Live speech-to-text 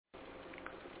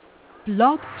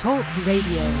Blog Talk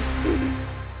Radio.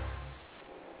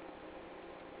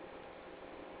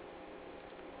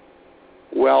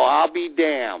 Well, I'll be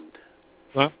damned.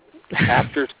 Huh?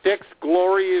 After 6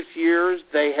 glorious years,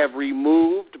 they have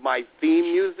removed my theme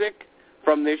music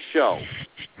from this show.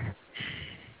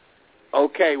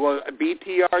 Okay, well,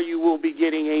 BTR, you will be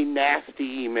getting a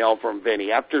nasty email from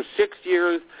Vinny. After 6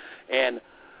 years, and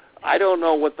I don't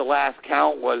know what the last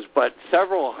count was, but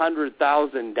several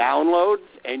 100,000 downloads,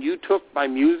 and you took my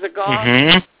music off?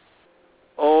 Mm-hmm.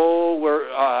 Oh,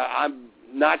 I'm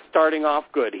not starting off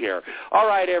good here. All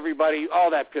right, everybody. Oh,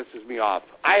 that pisses me off.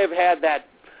 I have had that,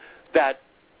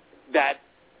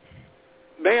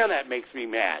 man, that makes me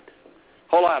mad.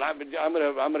 Hold on, I'm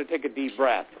gonna take a deep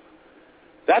breath.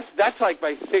 That's like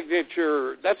my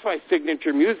signature. That's my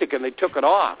signature music, and they took it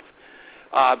off.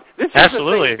 This is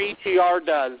Absolutely. the thing BTR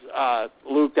does,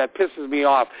 Luke, that pisses me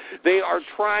off. They are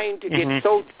trying to get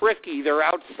so tricky. They're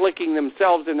out slicking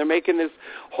themselves, and they're making this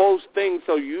whole thing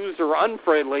so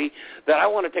user-unfriendly that I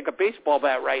want to take a baseball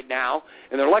bat right now,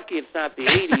 and they're lucky it's not the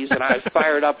 80s, and I was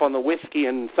fired up on the whiskey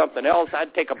and something else.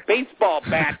 I'd take a baseball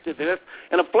bat to this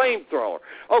and a flamethrower.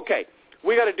 Okay.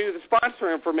 We got to do the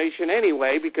sponsor information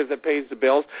anyway because it pays the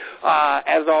bills.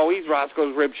 As always,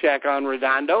 Roscoe's Rib Shack on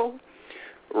Redondo.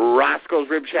 Roscoe's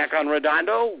Rib Shack on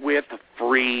Redondo with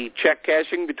free check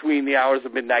cashing between the hours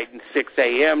of midnight and 6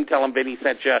 a.m. Tell them Vinny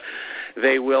sent you.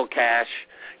 They will cash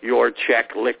your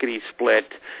check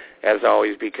lickety-split. As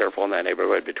always, be careful in that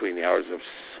neighborhood between the hours of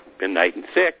midnight and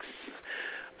 6.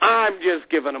 I'm just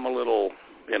giving them a little,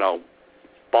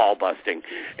 ball busting.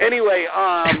 Anyway,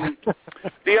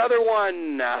 the other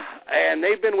one, and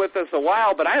they've been with us a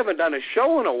while, but I haven't done a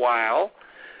show in a while,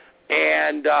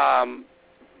 and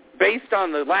based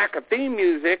on the lack of theme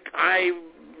music, I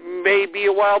may be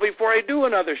a while before I do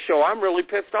another show. I'm really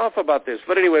pissed off about this,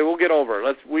 but anyway, we'll get over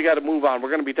it. We got to move on. We're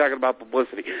going to be talking about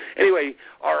publicity. Anyway,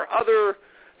 our other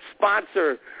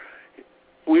sponsor.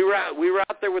 We were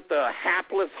out there with the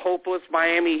hapless, hopeless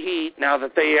Miami Heat now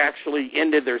that they actually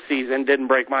ended their season. Didn't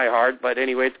break my heart, but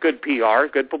anyway, it's good PR,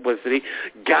 good publicity.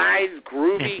 Guys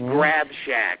Groovy Grab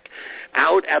Shack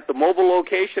out at the mobile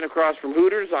location across from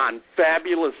Hooters on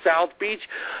fabulous South Beach.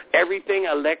 Everything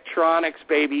electronics,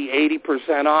 baby,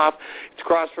 80% off. It's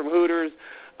across from Hooters.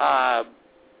 The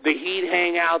Heat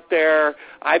hang out there.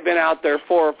 I've been out there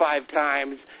 4 or 5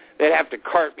 times. They'd have to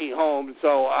cart me home,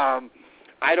 so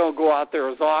I don't go out there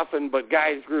as often, but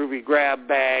Guys Groovy Grab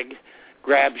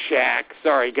Shack.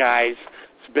 Sorry, guys.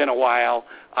 It's been a while.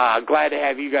 Glad to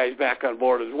have you guys back on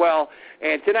board as well.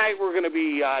 And tonight we're going to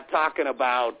be talking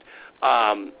about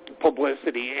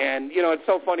publicity. And, it's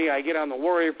so funny. I get on the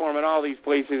Warrior Forum and all these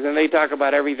places, and they talk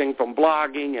about everything from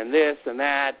blogging and this and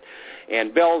that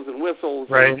and bells and whistles.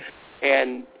 Right.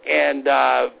 And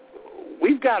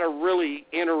we've got a really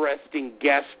interesting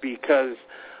guest because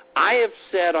I have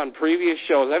said on previous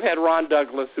shows, I've had Ron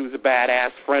Douglas, who's a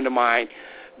badass friend of mine,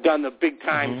 done the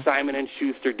big-time Simon &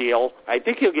 Schuster deal. I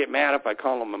think he'll get mad if I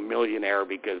call him a millionaire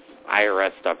because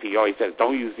IRS stuff. He always says,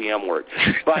 don't use the M word.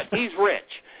 But he's rich.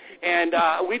 And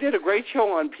we did a great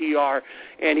show on PR,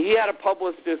 and he had a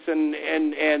publicist, and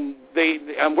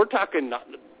we're talking,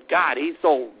 God, he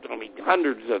sold,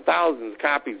 hundreds of thousands of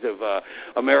copies of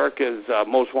America's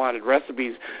Most Wanted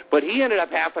Recipes, but he ended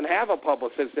up having to have a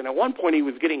publicist, and at one point he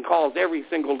was getting calls every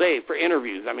single day for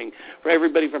interviews. For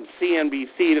everybody from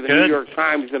CNBC to the New York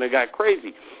Times, and it got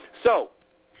crazy. So,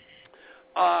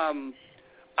 I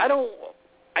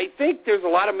think there's a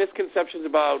lot of misconceptions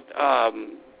about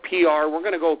PR. We're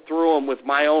going to go through them with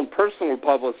my own personal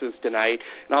publicist tonight,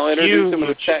 and I'll introduce him in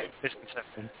a second.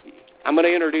 I'm going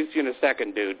to introduce you in a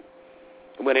second, dude.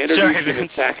 I'm going to introduce you in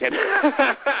a second.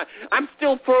 I'm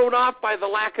still thrown off by the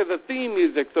lack of the theme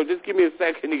music, so just give me a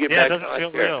second to get back on here. Yeah, it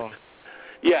doesn't feel real.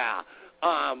 Yeah.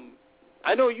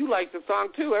 I know you like the song,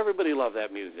 too. Everybody loved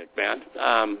that music, man.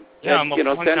 I'm a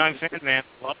long-time fan, man.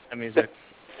 Love that music.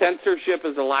 Censorship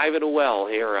is alive and well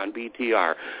here on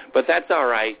BTR. But that's all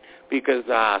right because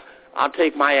I'll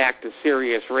take my act to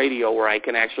Sirius Radio where I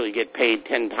can actually get paid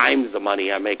 10 times the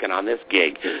money I'm making on this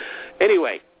gig.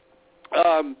 Anyway,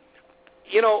 a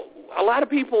lot of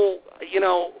people,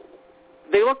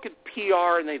 they look at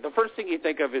PR and the first thing you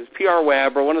think of is PR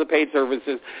Web or one of the paid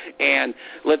services, and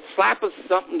let's slap us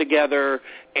something together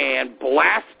and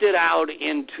blast it out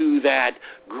into that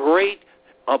great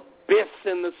abyss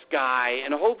in the sky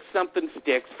and hope something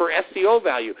sticks for SEO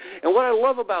value. And what I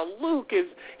love about Luke is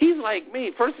he's like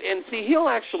me. First, and see, he'll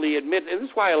actually admit, and this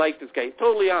is why I like this guy. He's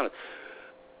totally honest.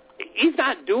 he's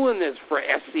not doing this for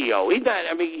SEO. He's not.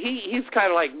 I mean, he's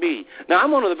kind of like me. Now,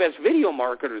 I'm one of the best video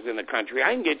marketers in the country.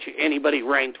 I can get you anybody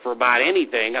ranked for about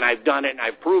anything, and I've done it and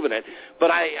I've proven it.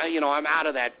 But I'm out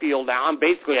of that field now. I'm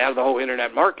basically out of the whole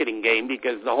internet marketing game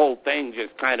because the whole thing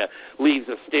just kind of leaves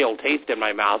a stale taste in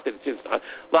my mouth. It's just a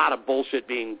lot of bullshit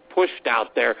being pushed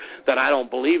out there that I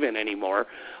don't believe in anymore.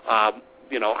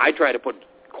 I try to put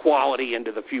quality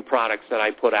into the few products that I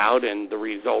put out, and the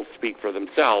results speak for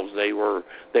themselves. They were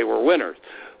winners.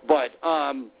 But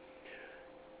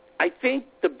I think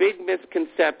the big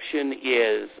misconception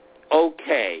is,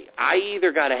 okay, I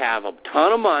either got to have a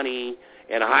ton of money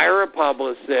and hire a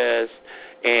publicist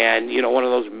and, one of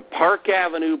those Park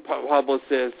Avenue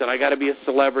publicists, and I got to be a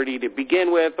celebrity to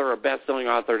begin with or a best-selling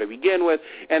author to begin with,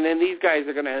 and then these guys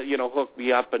are going to, hook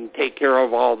me up and take care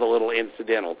of all the little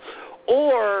incidentals.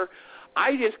 Or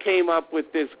I just came up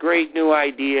with this great new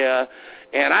idea,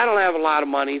 and I don't have a lot of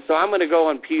money, so I'm going to go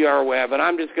on PR Web, and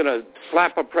I'm just going to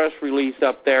slap a press release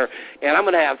up there, and I'm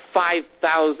going to have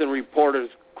 5,000 reporters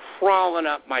crawling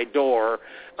up my door,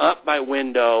 up my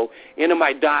window, into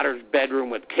my daughter's bedroom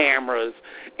with cameras,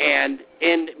 and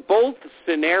both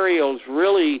scenarios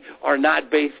really are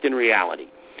not based in reality.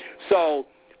 So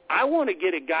I want to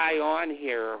get a guy on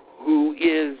here who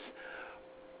is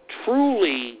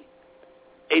truly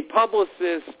a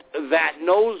publicist that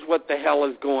knows what the hell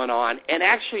is going on and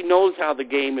actually knows how the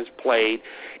game is played.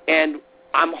 And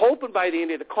I'm hoping by the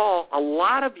end of the call, a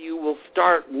lot of you will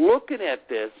start looking at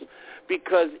this,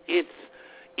 because it's,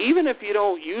 even if you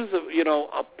don't use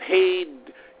a paid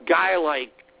guy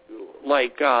like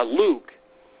Luke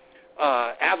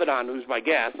Avedon, who's my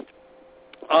guest,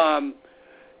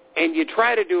 and you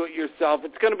try to do it yourself,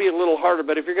 it's going to be a little harder.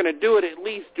 But if you're going to do it, at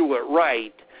least do it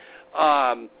right.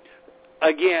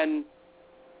 Again,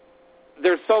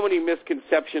 there's so many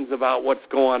misconceptions about what's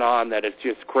going on that it's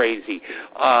just crazy.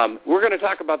 We're going to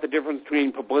talk about the difference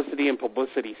between publicity and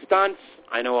publicity stunts.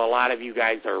 I know a lot of you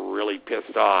guys are really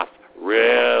pissed off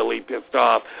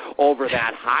over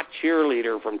that hot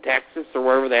cheerleader from Texas or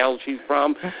wherever the hell she's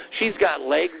from. She's got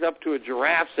legs up to a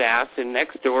giraffe's ass, and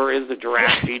next to her is a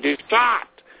giraffe she just shot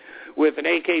with an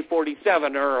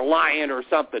AK-47 or a lion or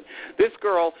something. This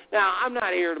girl, now I'm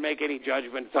not here to make any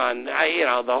judgments on,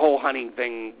 the whole hunting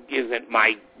thing isn't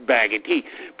my bag of tea,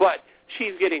 but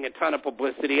she's getting a ton of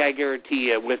publicity. I guarantee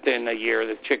you within a year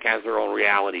this chick has her own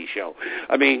reality show.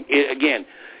 I mean,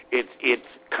 it's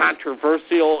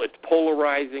controversial, it's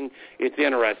polarizing, it's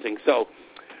interesting. So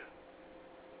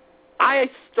I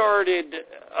started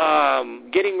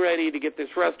getting ready to get this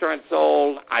restaurant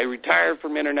sold. I retired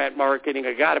from internet marketing.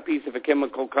 I got a piece of a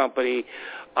chemical company.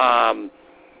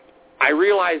 I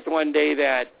realized one day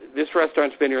that this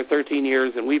restaurant's been here 13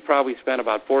 years, and we probably spent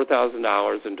about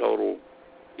 $4,000 in total,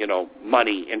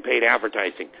 money in paid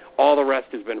advertising. All the rest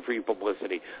has been free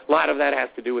publicity. A lot of that has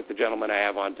to do with the gentleman I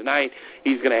have on tonight.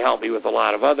 He's going to help me with a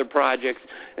lot of other projects,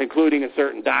 including a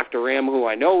certain Dr. M, who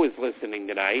I know is listening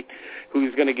tonight,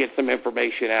 who's going to get some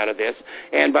information out of this.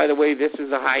 And by the way, this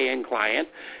is a high-end client.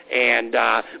 And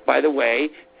by the way,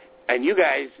 and you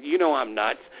guys, I'm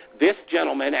nuts. This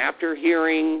gentleman, after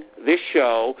hearing this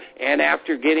show and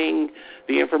after getting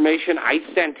the information I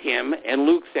sent him and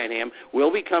Luke sent him,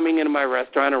 will be coming into my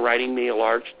restaurant and writing me a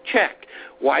large check.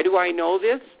 Why do I know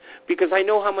this? Because I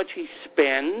know how much he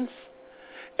spends,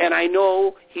 and I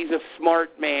know he's a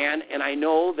smart man, and I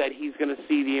know that he's going to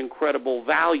see the incredible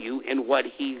value in what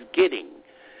he's getting.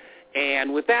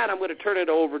 And with that, I'm going to turn it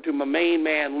over to my main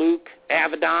man, Luke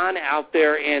Avedon, out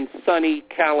there in sunny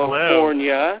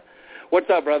California. Hello. What's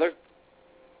up, brother?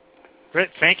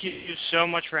 Britt, thank you so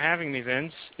much for having me,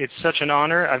 Vince. It's such an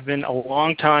honor. I've been a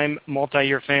long-time,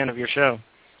 multi-year fan of your show.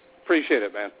 Appreciate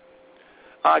it, man.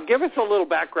 Give us a little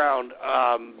background,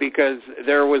 because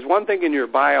there was one thing in your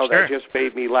bio that just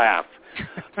made me laugh.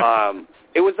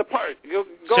 It was the part. Go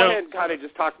ahead and kind of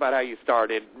just talk about how you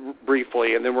started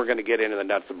briefly, and then we're going to get into the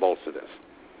nuts and bolts of this.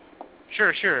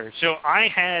 Sure. So I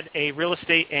had a real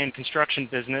estate and construction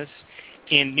business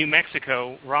in New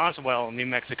Mexico, Roswell, New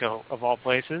Mexico, of all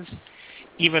places,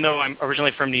 even though I'm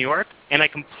originally from New York, and I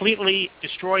completely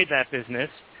destroyed that business.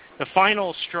 The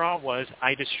final straw was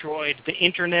I destroyed the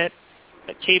internet,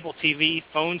 cable TV,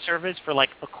 phone service for like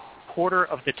a quarter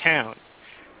of the town.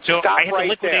 So I had to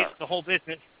liquidate the whole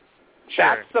business.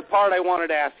 Sure. That's the part I wanted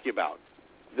to ask you about.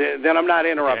 Then I'm not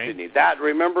interrupting you.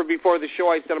 Remember before the show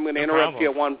I said I'm going to interrupt you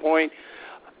at one point?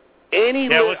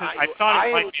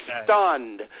 I am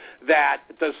stunned that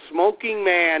the smoking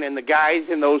man and the guys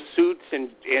in those suits and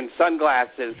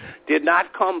sunglasses did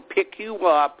not come pick you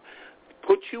up,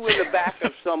 put you in the back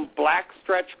of some black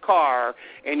stretch car,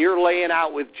 and you're laying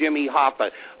out with Jimmy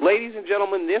Hoffa. Ladies and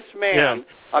gentlemen, this man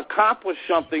accomplished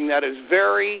something that is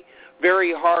very,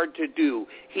 very hard to do.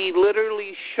 He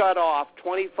literally shut off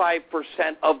 25%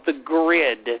 of the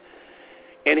grid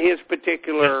in his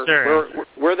particular,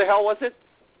 where the hell was it?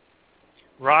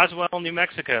 Roswell, New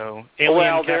Mexico.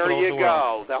 Well, there you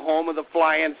go. The home of the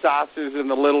flying saucers and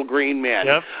the little green men.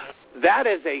 Yep. That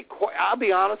is I'll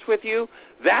be honest with you,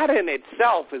 that in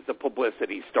itself is a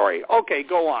publicity story. Okay,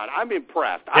 go on. I'm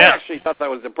impressed. Yeah. I actually thought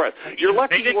that was impressed. You're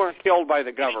lucky you weren't killed by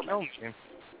the government.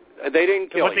 They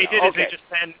didn't kill you. What they did is they just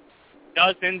sent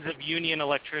dozens of union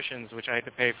electricians, which I had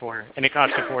to pay for, and it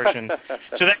cost a fortune.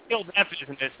 So that killed that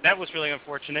business. That was really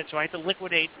unfortunate. So I had to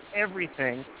liquidate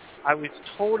everything. I was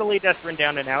totally desperate and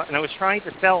down and out, and I was trying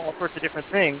to sell all sorts of different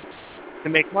things to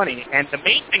make money. And the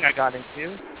main thing I got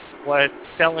into was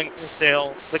selling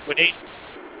wholesale liquidation.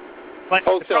 But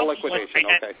wholesale liquidation,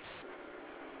 okay.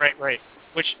 Right.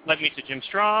 Which led me to Jim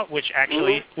Straw, which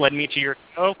actually led me to your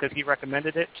show because he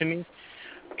recommended it to me.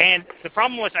 And the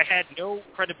problem was I had no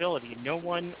credibility. No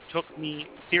one took me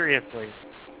seriously.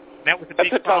 That was a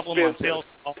big problem on sales.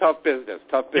 Tough business.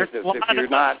 If you're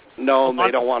not known, they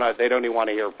don't even want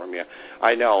to hear from you.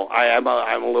 I know. I'm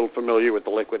a little familiar with the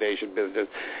liquidation business,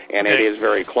 and it is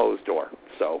very closed door.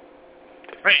 So.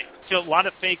 Right. So a lot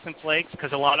of fakes and flakes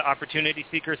because a lot of opportunity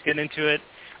seekers get into it.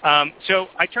 So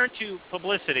I turned to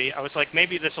publicity. I was like,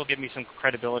 maybe this will give me some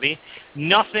credibility.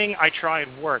 Nothing I tried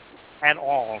worked at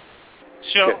all.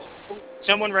 So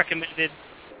someone recommended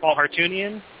Paul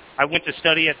Hartunian. I went to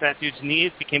study at that dude's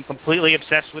knees, became completely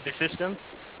obsessed with the system,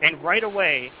 and right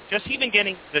away, just even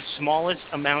getting the smallest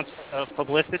amounts of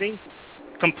publicity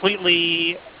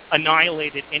completely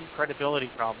annihilated any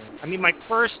credibility problem. I mean, my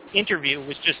first interview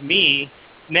was just me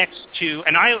next to,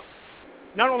 and I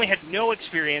not only had no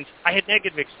experience, I had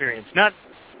negative experience, not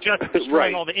just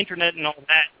destroying all the internet and all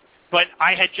that, but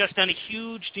I had just done a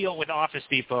huge deal with Office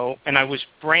Depot, and I was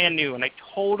brand new, and I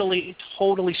totally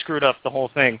screwed up the whole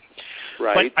thing.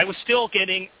 Right. But I was still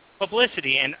getting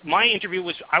publicity, and my interview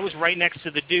was, I was right next to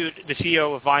the dude, the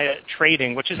CEO of Via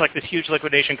Trading, which is like this huge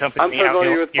liquidation company. I'm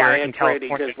familiar with Via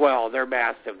Trading as well. They're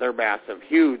massive.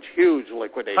 Huge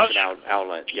liquidation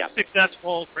outlet. Yeah.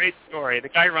 Successful, great story. The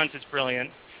guy runs it's brilliant.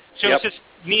 So it's just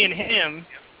me and him,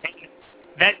 and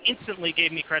that instantly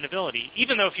gave me credibility.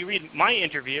 Even though if you read my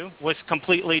interview, was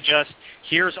completely just,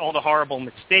 here's all the horrible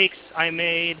mistakes I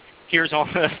made, here's all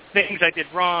the things I did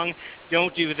wrong,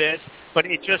 don't do this. But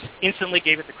it just instantly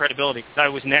gave it the credibility because I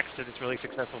was next to this really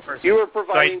successful person. You were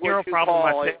providing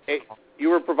you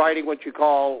were providing what you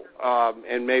call,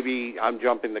 and maybe I'm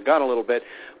jumping the gun a little bit,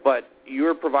 but you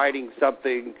were providing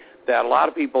something that a lot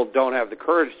of people don't have the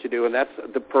courage to do, and that's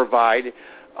to provide.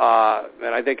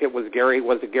 And I think it was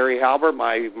Gary Halbert,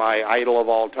 my idol of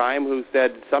all time, who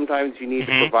said sometimes you need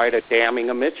to provide a damning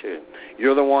omission.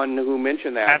 You're the one who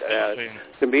mentioned that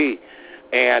to me.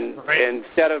 And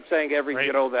instead of saying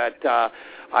that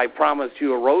I promised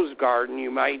you a rose garden, you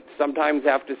might sometimes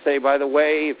have to say, by the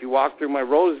way, if you walk through my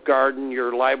rose garden,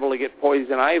 you're liable to get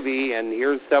poison ivy, and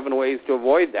here's 7 ways to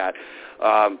avoid that.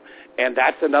 And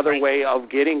that's another way of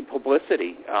getting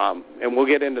publicity. And we'll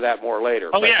get into that more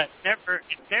later. Yeah, it's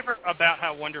never about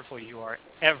how wonderful you are,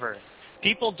 ever.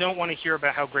 People don't want to hear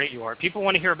about how great you are. People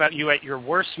want to hear about you at your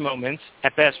worst moments,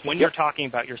 at best, when you're talking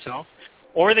about yourself.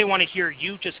 Or they want to hear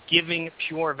you just giving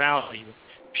pure value,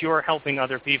 pure helping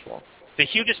other people. The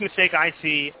hugest mistake I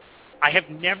see, I have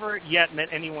never yet met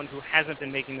anyone who hasn't been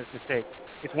making this mistake.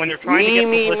 It's when they're trying to get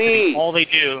publicity, all they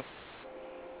do.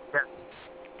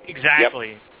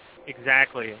 Exactly.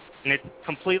 And it's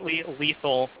completely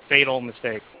lethal, fatal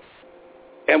mistake.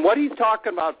 And what he's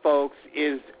talking about, folks,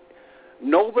 is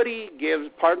nobody gives,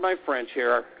 pardon my French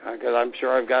here, because I'm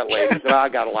sure I've got ladies, and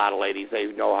I've got a lot of ladies, they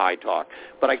know how I talk,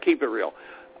 but I keep it real.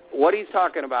 What he's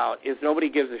talking about is nobody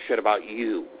gives a shit about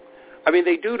you. I mean,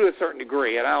 they do to a certain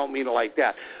degree, and I don't mean it like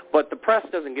that, but the press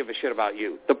doesn't give a shit about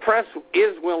you. The press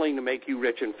is willing to make you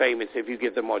rich and famous if you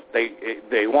give them what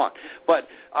they want. But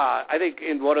I think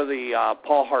in one of the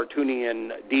Paul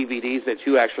Hartunian DVDs that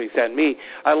you actually sent me,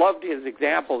 I loved his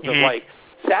examples of, like,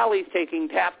 Sally's taking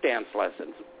tap dance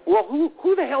lessons. Well,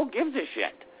 who the hell gives a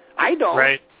shit? I don't.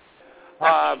 Right.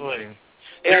 Absolutely.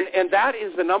 And that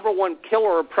is the number one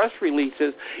killer of press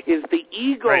releases, is the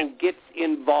ego gets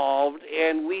involved,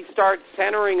 and we start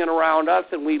centering it around us,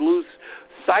 and we lose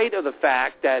sight of the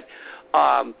fact that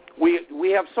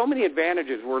we have so many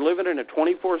advantages. We're living in a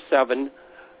 24/7.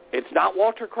 It's not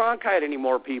Walter Cronkite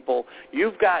anymore, people.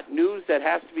 You've got news that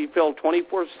has to be filled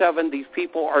 24/7. These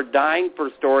people are dying for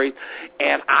stories,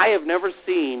 and I have never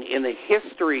seen in the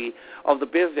history of the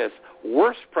business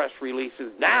worse press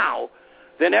releases now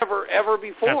than ever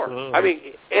before.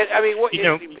 Absolutely.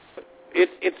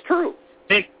 It's true.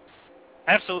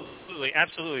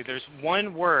 Absolutely. There's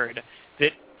one word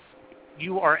that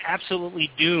you are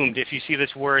absolutely doomed if you see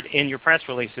this word in your press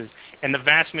releases, and the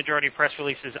vast majority of press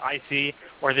releases I see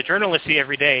or the journalists see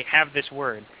every day have this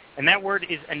word, and that word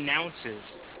is announces.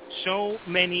 So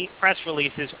many press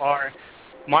releases are,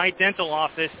 my dental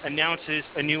office announces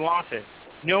a new office.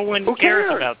 No one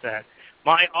cares about that.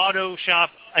 My auto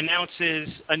shop announces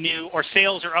or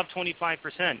sales are up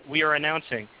 25%. We are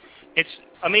announcing. It's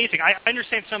amazing. I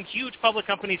understand some huge public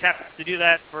companies have to do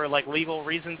that for like legal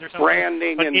reasons or something.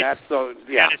 Branding, and that's so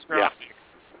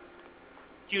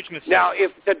huge mistake. Now,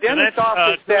 if the dentist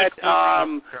office said,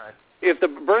 if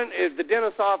the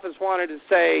dentist office wanted to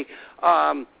say,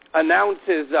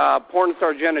 announces porn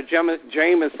star Jenna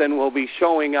Jameson will be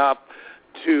showing up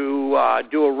to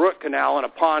do a root canal, and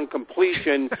upon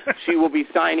completion, she will be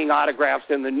signing autographs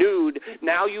in the nude.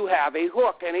 Now you have a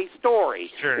hook and a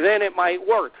story. Sure. Then it might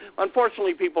work.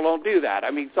 Unfortunately, people don't do that.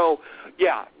 I mean, so,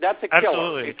 yeah, that's a killer.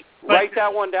 Absolutely. Write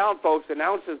that one down, folks.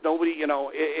 Announces nobody,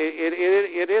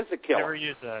 it is a killer. Never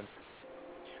use that.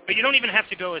 But you don't even have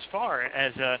to go as far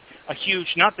as a huge,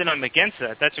 not that I'm against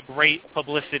that. That's a great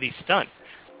publicity stunt.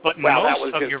 But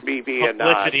most of your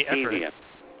publicity efforts.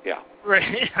 Yeah.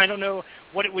 Right. I don't know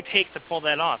what it would take to pull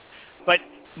that off. But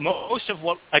most of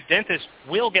what a dentist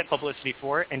will get publicity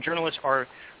for, and journalists are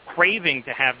craving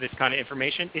to have this kind of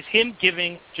information, is him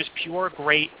giving just pure,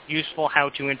 great, useful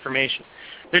how-to information.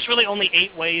 There's really only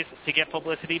 8 ways to get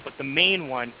publicity, but the main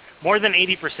one, more than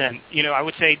 80%, I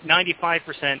would say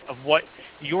 95% of what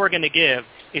you're going to give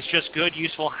is just good,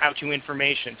 useful how-to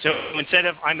information. So instead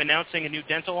of I'm announcing a new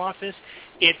dental office,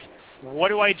 it's what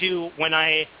do I do when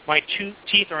my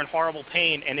teeth are in horrible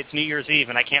pain and it's New Year's Eve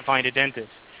and I can't find a dentist?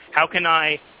 How can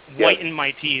I whiten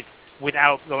my teeth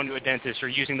without going to a dentist or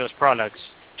using those products?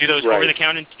 Do those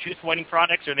over-the-counter tooth whitening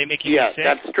products, or are they making you sick?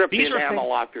 Yes, that strips the These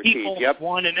enamel off your teeth. People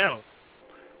want to know.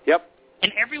 Yep.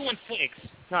 And everyone thinks,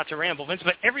 not to ramble, Vince,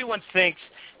 but everyone thinks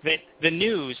that the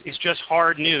news is just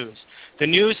hard news. The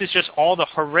news is just all the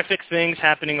horrific things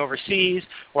happening overseas,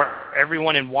 or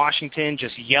everyone in Washington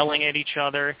just yelling at each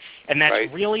other, and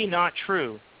that's really not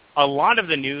true. A lot of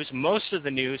the news, most of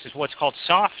the news, is what's called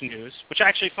soft news, which I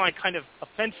actually find kind of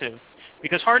offensive,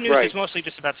 because hard news is mostly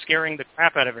just about scaring the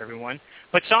crap out of everyone.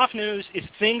 But soft news is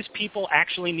things people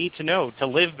actually need to know to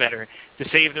live better, to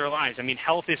save their lives. I mean,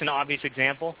 health is an obvious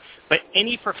example, but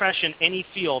any profession, any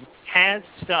field has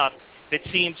stuff that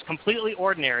seems completely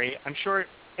ordinary. I'm sure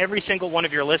every single one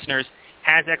of your listeners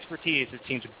has expertise that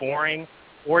seems boring,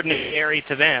 ordinary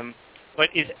to them, but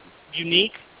is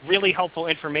unique, really helpful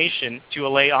information to a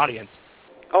lay audience.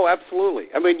 Oh, absolutely.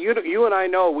 I mean, you and I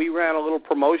know we ran a little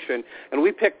promotion, and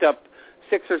we picked up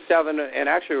 6 or 7, and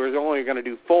actually we were only going to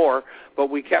do 4, but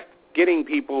we kept getting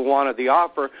people who wanted the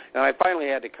offer, and I finally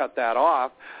had to cut that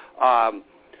off.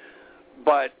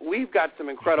 But we've got some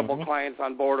incredible clients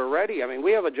on board already. I mean,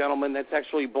 we have a gentleman that's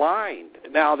actually blind.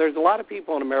 Now, there's a lot of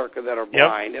people in America that are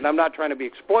blind, and I'm not trying to be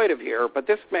exploitive here, but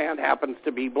this man happens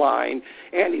to be blind,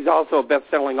 and he's also a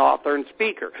best-selling author and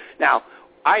speaker. Now,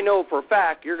 I know for a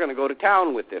fact you're going to go to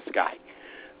town with this guy.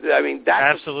 I mean,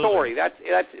 that's a story. That's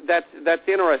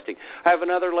interesting. I have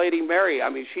another lady, Mary. I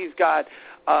mean, she's got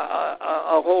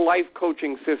a whole life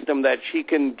coaching system that she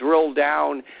can drill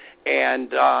down,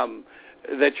 and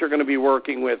that you're going to be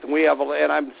working with. And we have,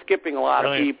 and I'm skipping a lot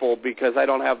of people because I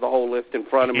don't have the whole list in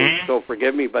front of me. So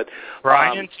forgive me. But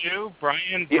Brian too.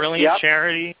 Brian, brilliant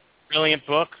charity, brilliant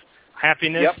book,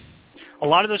 Happiness. Yep. A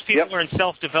lot of those people are in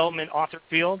self-development author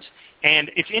fields,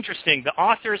 and it's interesting. The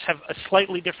authors have a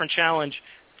slightly different challenge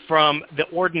from the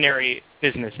ordinary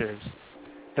businesses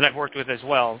that I've worked with as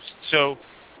well. So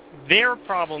their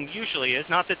problem usually is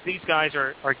not that these guys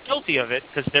are guilty of it,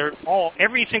 because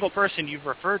every single person you've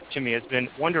referred to me has been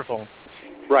wonderful.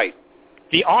 Right.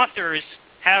 The authors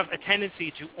have a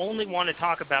tendency to only want to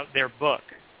talk about their book.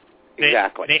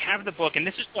 Exactly. They have the book, and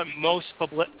this is what most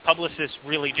publicists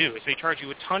really do, is they charge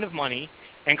you a ton of money,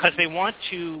 and because they want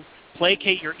to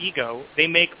placate your ego, they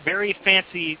make very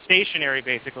fancy stationery,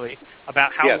 basically,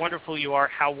 about how wonderful you are,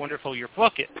 how wonderful your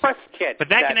book is. Press kit but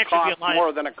that can actually costs be a lot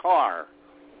more than a car.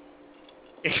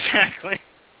 Exactly.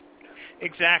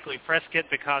 Press kit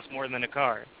that costs more than a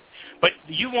car. But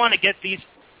you want to get these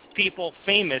people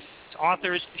famous.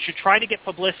 Authors should try to get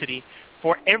publicity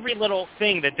for every little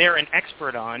thing that they're an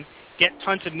expert on, get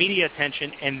tons of media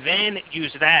attention, and then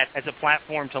use that as a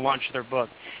platform to launch their book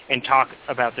and talk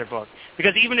about their book.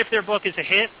 Because even if their book is a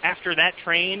hit, after that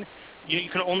train, you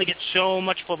can only get so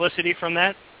much publicity from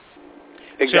that.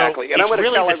 Exactly. So and I'm going to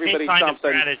really tell everybody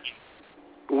something.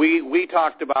 we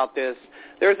talked about this.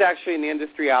 There's actually an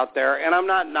industry out there, and I'm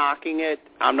not knocking it.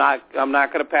 I'm not going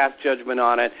to pass judgment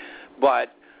on it,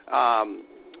 but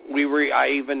I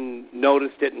even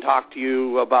noticed it and talked to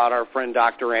you about our friend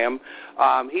Dr. M.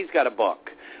 He's got a book.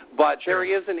 But there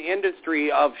is an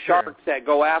industry of sharks that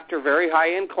go after very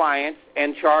high-end clients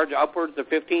and charge upwards of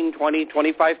 $15,000, $20,000,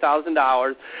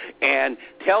 $25,000 and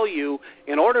tell you,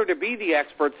 in order to be the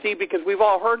expert, see, because we've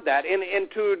all heard that, and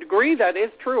to a degree that is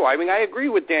true. I mean, I agree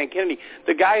with Dan Kennedy,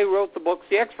 the guy who wrote the book's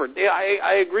the expert.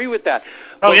 I agree with that.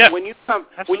 But when you come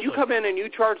in and you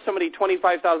charge somebody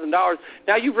 $25,000,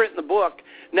 now you've written the book.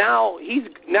 Now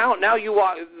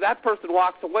that person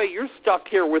walks away. You're stuck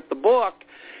here with the book.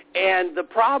 And the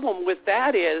problem with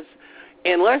that is,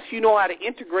 unless you know how to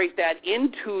integrate that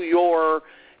into your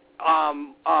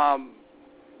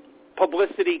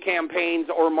publicity campaigns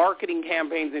or marketing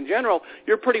campaigns in general,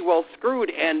 you're pretty well screwed.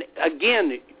 And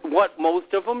again, what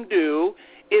most of them do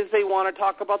is they want to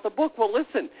talk about the book. Well,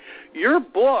 listen, your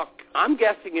book, I'm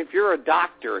guessing if you're a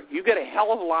doctor, you get a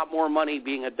hell of a lot more money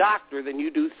being a doctor than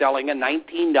you do selling a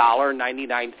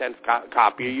 $19.99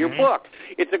 copy of your book.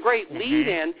 It's a great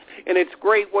lead-in, and it's a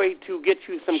great way to get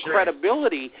you some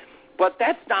credibility, but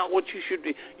that's not what you should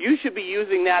be. You should be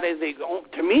using that as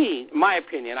to me, my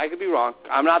opinion, I could be wrong,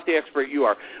 I'm not the expert you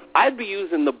are, I'd be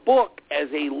using the book as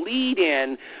a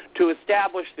lead-in to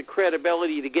establish the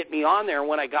credibility to get me on there.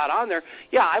 When I got on there,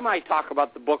 I might talk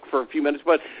about the book for a few minutes,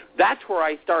 but that's where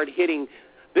I start hitting,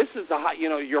 this is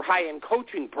your high-end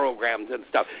coaching programs and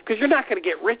stuff, because you're not going to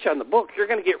get rich on the book. You're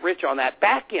going to get rich on that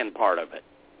back-end part of it.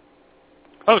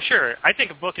 Oh, sure. I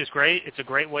think a book is great. It's a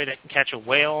great way to catch a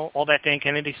whale, all that Dan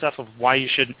Kennedy stuff of why you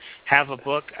should have a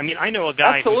book. I mean, I know a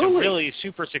guy who's a really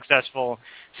super successful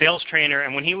sales trainer,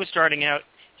 and when he was starting out,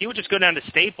 he would just go down to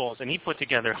Staples, and he put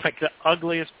together like the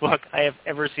ugliest book I have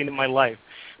ever seen in my life.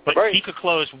 But he could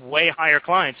close way higher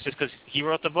clients just because he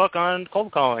wrote the book on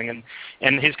cold calling,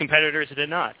 and his competitors did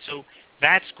not. So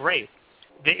that's great.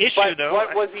 The issue, though,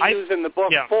 what was he using the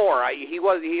book for? He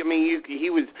was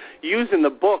using the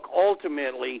book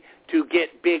ultimately to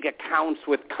get big accounts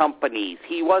with companies.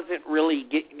 He wasn't really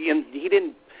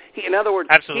in other words,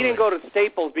 he didn't go to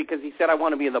Staples because he said, I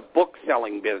want to be in the book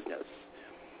selling business.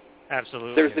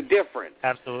 Absolutely. There's a difference.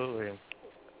 Absolutely.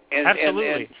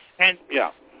 And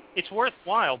it's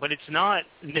worthwhile, but it's not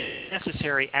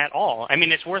necessary at all. I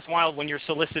mean, it's worthwhile when you're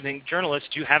soliciting journalists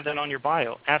to have that on your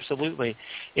bio. Absolutely.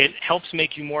 It helps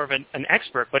make you more of an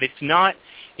expert, but it can't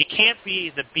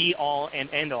be the be-all and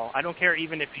end-all. I don't care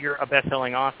even if you're a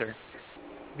best-selling author.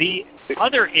 The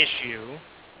other issue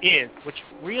is, which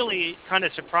really kind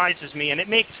of surprises me, and it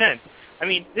makes sense. I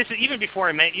mean, this is even before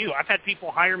I met you. I've had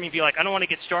people hire me and be like, I don't want to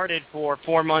get started for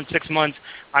 4 months, 6 months.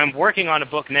 I'm working on a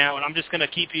book now, and I'm just going to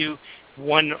keep you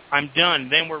when I'm done.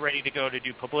 Then we're ready to go to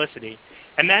do publicity.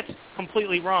 And that's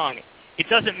completely wrong. It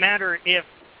doesn't matter if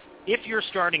you're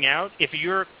starting out, if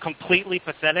you're completely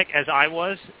pathetic, as I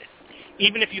was,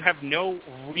 even if you have no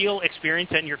real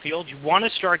experience in your field, you want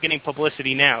to start getting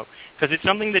publicity now because it's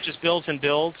something that just builds and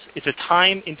builds. It's a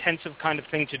time-intensive kind of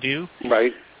thing to do.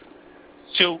 Right.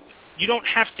 So you don't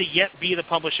have to yet be the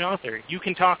published author. You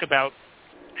can talk about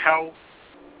how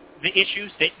the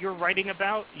issues that you're writing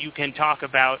about. You can talk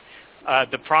about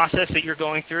the process that you're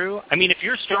going through. I mean, if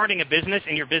you're starting a business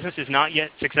and your business is not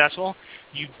yet successful,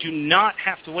 you do not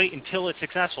have to wait until it's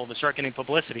successful to start getting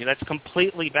publicity. That's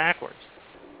completely backwards.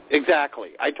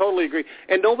 Exactly. I totally agree.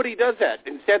 And nobody does that.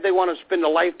 Instead, they want to spend a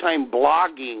lifetime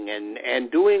blogging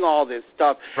and doing all this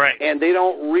stuff. Right. And they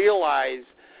don't realize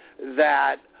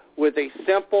that with a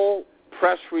simple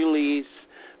press release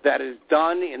that is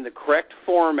done in the correct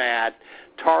format,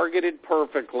 targeted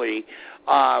perfectly,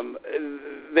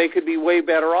 they could be way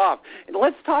better off. And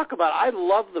let's talk about, I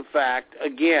love the fact,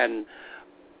 again,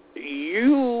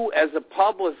 you as a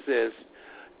publicist,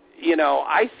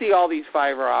 I see all these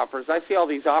Fiverr offers. I see all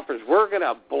these offers. We're going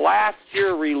to blast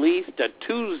your release to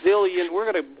 2 zillion.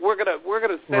 We're going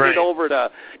to send it over to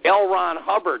L. Ron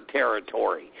Hubbard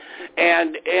territory.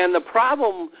 And the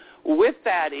problem with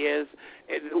that is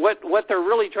what they're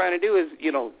really trying to do is,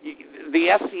 the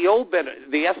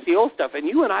SEO stuff. And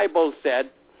you and I both said,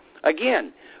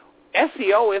 again,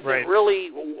 SEO isn't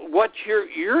really what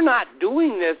you're not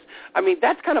doing this. I mean,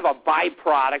 that's kind of a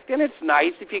byproduct, and it's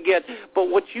nice if you get. But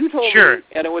what you told me,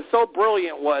 and it was so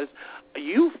brilliant, was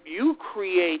you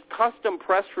create custom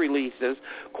press releases,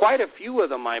 quite a few of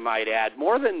them, I might add,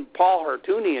 more than Paul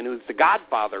Hartunian, who's the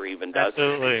Godfather, even does.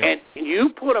 Absolutely. And you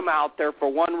put them out there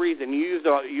for one reason. You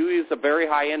use a very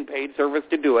high-end paid service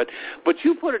to do it, but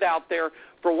you put it out there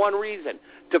for one reason,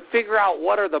 to figure out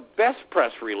what are the best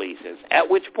press releases, at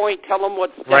which point tell them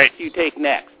what steps you take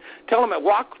next. Tell them,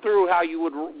 walk through how you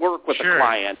would work with the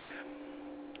client.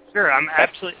 Sure, I'm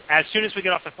absolutely. As soon as we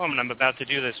get off the phone, and I'm about to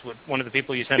do this with one of the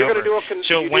people you sent over. You're going to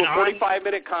do a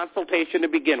 45-minute consultation to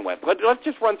begin with. Let's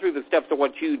just run through the steps of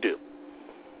what you do.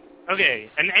 Okay,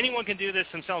 and anyone can do this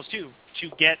themselves too to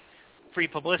get free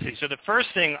publicity. So the first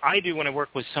thing I do when I work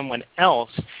with someone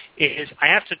else is I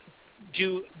have to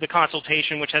do the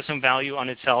consultation, which has some value on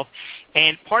itself,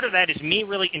 and part of that is me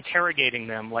really interrogating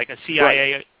them, like a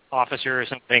CIA officer or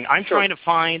something. I'm trying to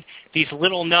find these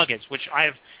little nuggets, which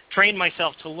I've trained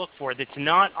myself to look for. That's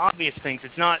not obvious things.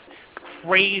 It's not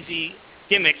crazy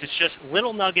gimmicks. It's just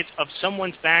little nuggets of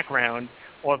someone's background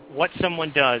or what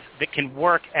someone does that can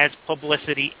work as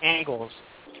publicity angles.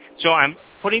 So I'm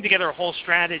putting together a whole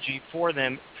strategy for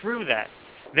them through that.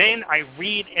 Then I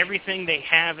read everything they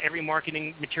have, every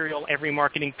marketing material, every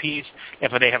marketing piece.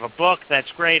 If they have a book, that's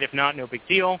great. If not, no big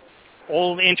deal.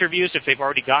 Old interviews, if they've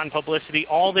already gotten publicity,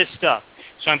 all this stuff.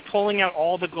 So I'm pulling out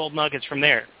all the gold nuggets from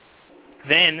there.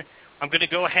 Then I'm going to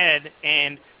go ahead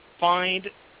and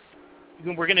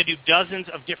we're going to do dozens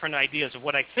of different ideas of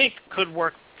what I think could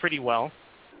work pretty well.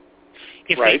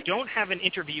 If they don't have an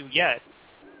interview yet,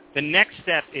 the next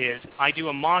step is I do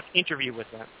a mock interview with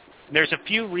them. There's a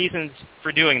few reasons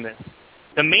for doing this.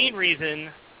 The main reason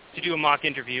to do a mock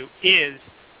interview is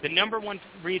the number one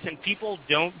reason people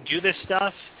don't do this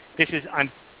stuff,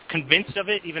 I'm convinced of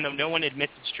it, even though no one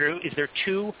admits it's true, is they're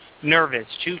too nervous,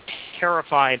 too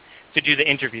terrified to do the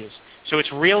interviews. So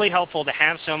it's really helpful to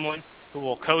have someone who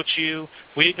will coach you.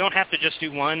 We don't have to just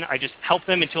do one. I just help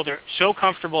them until they're so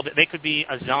comfortable that they could be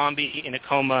a zombie in a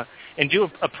coma and do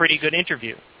a pretty good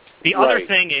interview. The other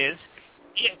thing is,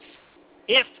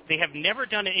 if they have never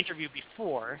done an interview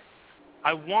before,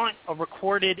 I want a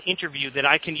recorded interview that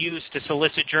I can use to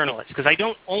solicit journalists, because I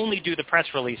don't only do the press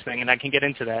release thing, and I can get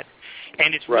into that.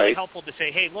 And it's really helpful to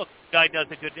say, hey, look, guy does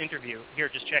a good interview. Here,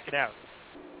 just check it out.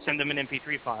 Send them an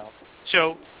MP3 file.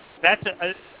 So that's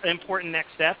an important next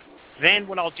step. Then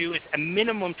what I'll do is a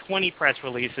minimum 20 press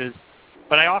releases,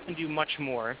 but I often do much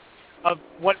more, of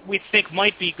what we think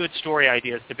might be good story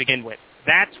ideas to begin with.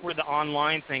 That's where the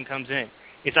online thing comes in,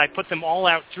 is I put them all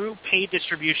out through paid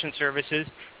distribution services.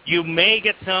 You may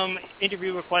get some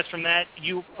interview requests from that.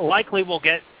 You likely will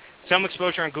get some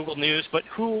exposure on Google News, but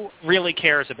who really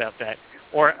cares about that?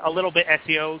 Or a little bit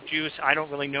SEO juice. I don't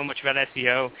really know much about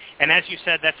SEO. And as you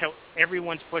said, that's how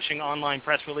everyone's pushing online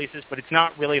press releases, but it's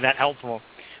not really that helpful.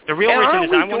 The real reason is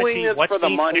I want to see what's for the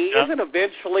money. Isn't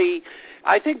eventually,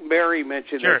 I think Mary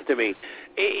mentioned this to me,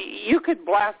 you could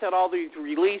blast out all these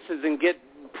releases and get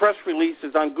press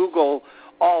releases on Google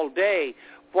all day,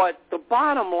 but the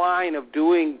bottom line of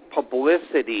doing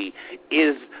publicity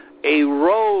is a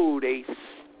road, a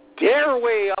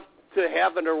stairway up to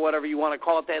heaven or whatever you want to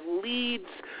call it, that leads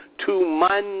to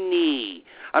money.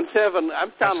 I'm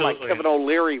sounding like Kevin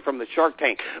O'Leary from the Shark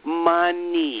Tank.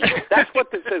 Money. That's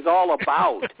what this is all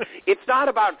about. It's not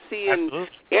about seeing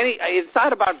It's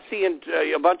not about seeing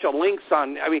a bunch of links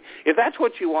on. I mean, if that's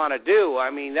what you want to do, I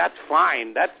mean, that's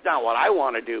fine. That's not what I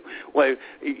want to do. Well,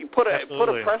 you put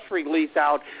a press release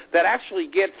out that actually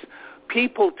gets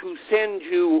people to send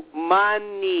you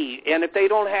money, and if they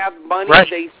don't have money,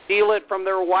 they steal it from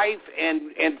their wife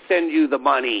and send you the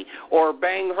money, or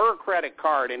bang her credit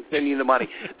card and send you the money.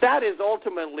 That is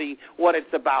ultimately what it's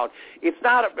about. It's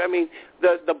not, I mean,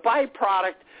 the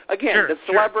byproduct, again, the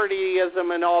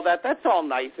celebrityism and all that, that's all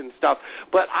nice and stuff,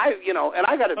 but I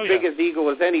got as big as ego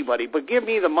as anybody, but give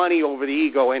me the money over the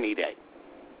ego any day.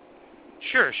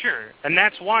 Sure. And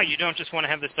that's why you don't just want to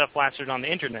have this stuff plastered on the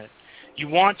internet. You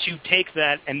want to take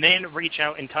that and then reach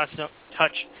out and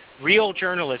touch real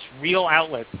journalists, real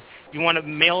outlets. You want to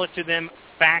mail it to them,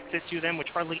 fax it to them, which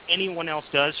hardly anyone else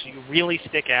does, so you really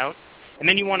stick out. And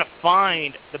then you want to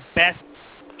find the best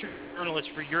journalists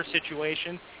for your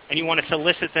situation, and you want to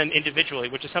solicit them individually,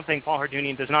 which is something Paul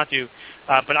Hardunian does not do,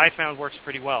 but I found works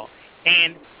pretty well.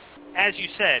 And as you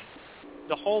said,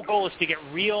 the whole goal is to get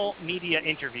real media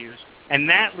interviews, and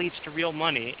that leads to real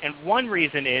money. And one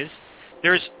reason is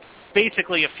there's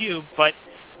basically a few, but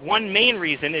one main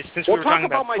reason is, since we were talking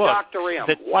about my books, Dr. M.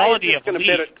 the quality of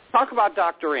lead. Talk about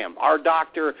Dr. M, our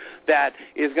doctor that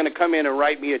is going to come in and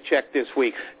write me a check this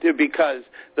week, because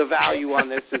the value on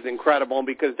this is incredible, and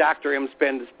because Dr. M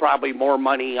spends probably more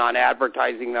money on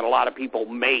advertising than a lot of people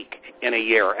make in a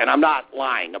year, and I'm not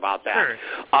lying about that.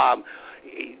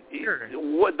 Sure.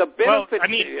 What the benefit? Well, I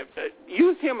mean,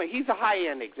 use him. He's a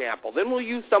high-end example. Then we'll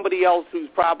use somebody else who's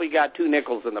probably got 2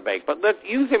 nickels in the bank. But let's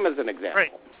use him as an example.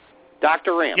 Right.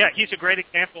 Dr. M. Yeah, he's a great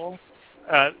example.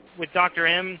 With Dr.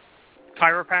 M,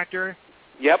 chiropractor.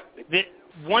 Yep. The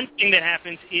one thing that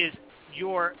happens is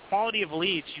your quality of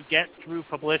leads you get through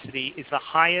publicity is the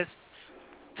highest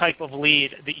type of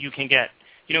lead that you can get.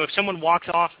 You know, if someone walks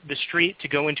off the street to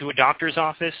go into a doctor's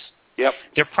office, yep,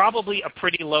 they're probably a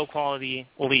pretty low-quality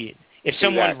lead. If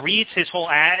someone reads his whole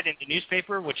ad in the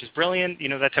newspaper, which is brilliant, you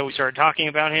know, that's how we started talking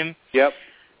about him, yep,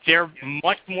 they're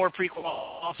much more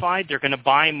pre-qualified. They're going to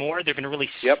buy more. They're going to really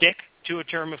stick to a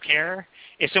term of care.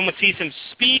 If someone sees him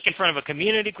speak in front of a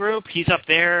community group, he's up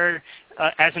there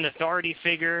as an authority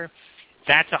figure.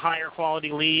 That's a higher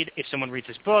quality lead. If someone reads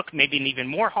his book, maybe an even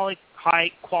more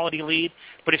high quality lead.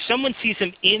 But if someone sees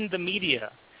him in the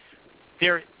media,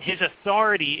 his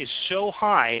authority is so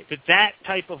high that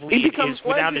type of lead is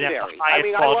without a doubt the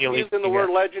highest quality lead. I love using the word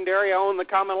legendary. I own the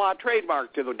common law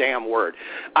trademark to the damn word.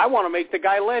 I want to make the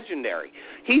guy legendary.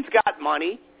 He's got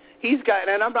money.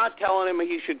 And I'm not telling him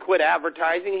he should quit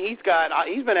advertising. He's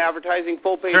been advertising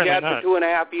full-page ads for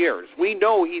 2.5 years. We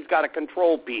know he's got a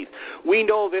control piece. We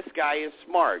know this guy is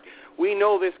smart. We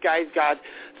know this guy's got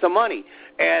some money.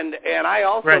 And I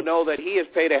also know that he has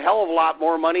paid a hell of a lot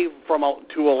more money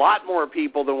to a lot more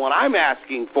people than what I'm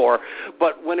asking for.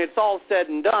 But when it's all said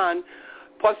and done,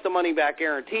 plus the money-back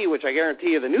guarantee, which I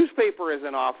guarantee you the newspaper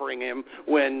isn't offering him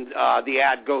when the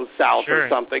ad goes south or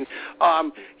something,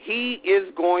 he is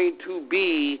going to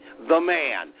be the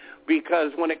man.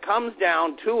 Because when it comes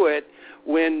down to it,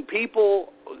 when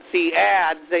people see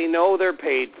ads, they know they're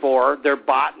paid for, they're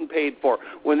bought and paid for.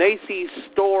 When they see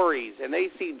stories and they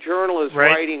see journalists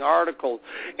writing articles,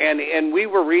 and we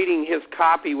were reading his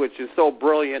copy, which is so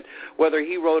brilliant, whether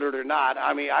he wrote it or not.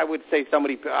 I mean, I would say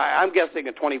I'm guessing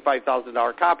a $25,000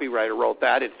 copywriter wrote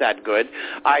that. It's that good.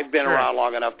 I've been around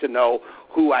long enough to know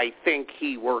who I think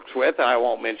he works with, and I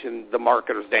won't mention the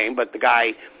marketer's name, but the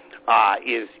guy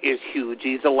is huge.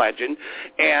 He's a legend.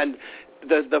 And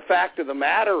the fact of the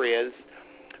matter is,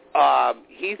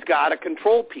 he's got a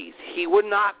control piece. He would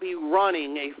not be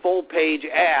running a full-page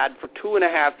ad for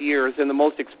 2.5 years in the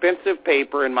most expensive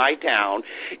paper in my town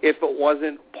if it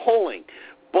wasn't pulling.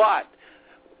 But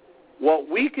what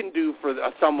we can do for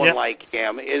someone like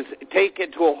him is take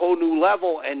it to a whole new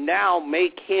level and now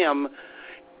make him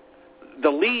the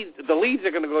leads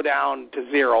are going to go down to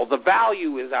zero. The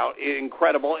value is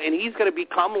incredible, and he's going to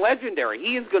become legendary.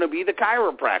 He is going to be the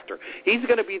chiropractor. He's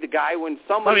going to be the guy when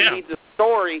somebody needs a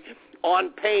story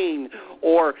on pain,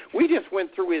 or we just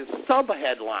went through his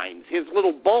sub-headlines, his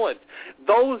little bullets.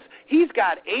 He's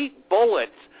got 8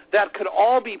 bullets that could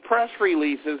all be press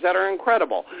releases that are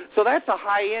incredible. So that's a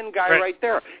high-end guy right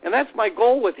there, and that's my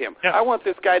goal with him. I want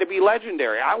this guy to be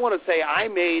legendary. I want to say I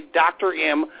made Dr.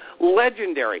 M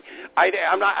legendary.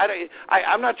 I'm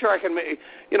not sure I can make,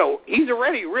 he's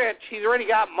already rich. He's already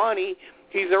got money.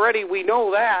 We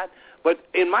know that. But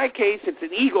in my case, it's an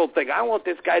ego thing. I want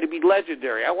this guy to be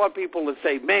legendary. I want people to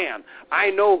say, man, I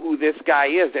know who this guy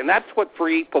is. And that's what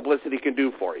free publicity can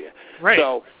do for you. Right.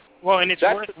 So, well, and it's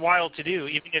worthwhile to do.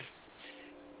 Even if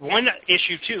one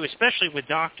issue, too, especially with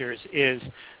doctors, is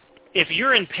if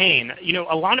you're in pain,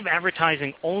 a lot of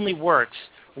advertising only works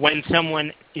when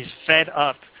someone is fed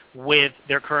up with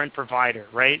their current provider,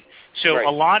 right? So a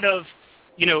lot of,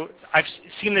 I've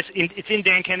seen this, it's in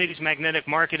Dan Kennedy's Magnetic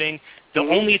Marketing. The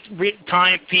only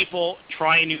time people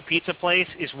try a new pizza place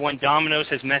is when Domino's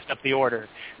has messed up the order.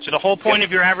 So the whole point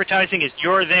of your advertising is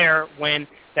you're there when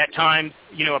that time,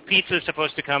 a pizza is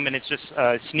supposed to come and it's just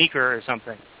a sneaker or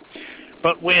something.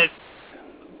 But with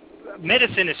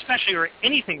medicine especially, or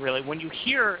anything really, when you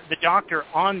hear the doctor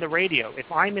on the radio, if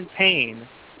I'm in pain,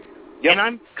 and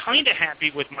I'm kind of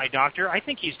happy with my doctor, I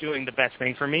think he's doing the best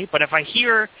thing for me, but if I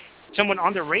hear someone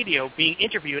on the radio being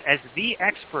interviewed as the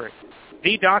expert,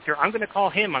 the doctor, I'm going to call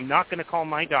him. I'm not going to call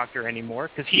my doctor anymore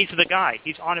because he's the guy.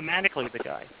 He's automatically the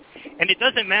guy. And it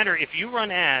doesn't matter if you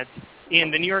run ads in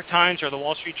the New York Times or the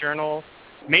Wall Street Journal.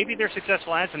 Maybe they're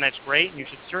successful ads, and that's great, and you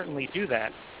should certainly do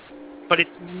that. But it's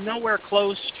nowhere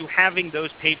close to having those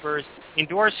papers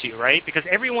endorse you, right? Because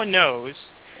everyone knows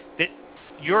that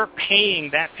you're paying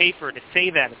that paper to say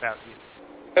that about you.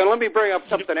 And let me bring up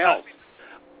something else.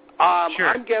 Sure.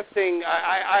 I'm guessing.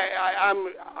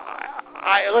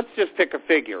 Let's just pick a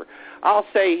figure. I'll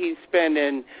say he's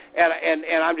spending,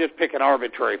 and I'm just picking an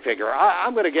arbitrary figure.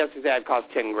 I'm going to guess his ad costs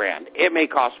 $10,000. It may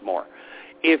cost more.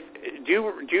 Do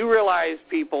you realize,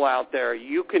 people out there,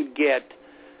 you can get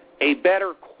a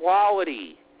better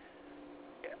quality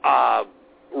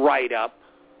write-up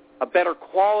a better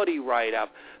quality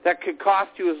write-up that could cost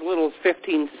you as little as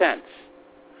 15 cents.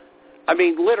 I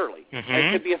mean, literally.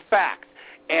 It could be a fact.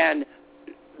 And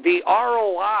the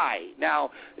ROI, now,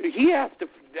 he has to,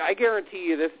 I guarantee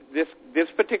you this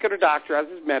particular doctor has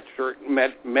his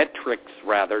metrics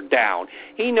down.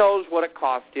 He knows what it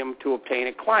cost him to obtain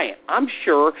a client. I'm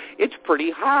sure it's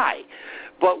pretty high.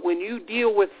 But when you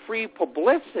deal with free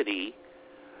publicity,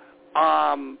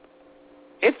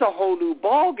 it's a whole new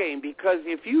ball game, because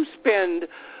if you spend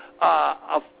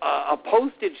a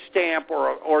postage stamp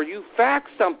or you fax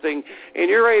something and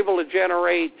you're able to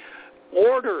generate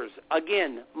orders,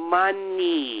 again,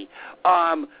 money,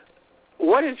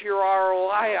 what is your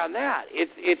ROI on that?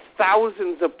 It's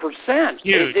thousands of percent.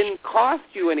 Huge. It didn't cost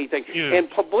you anything. Huge. And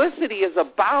publicity is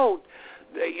about,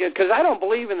 because I don't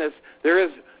believe in this, there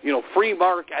is, free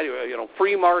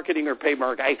marketing or paid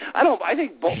marketing. I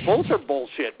think both are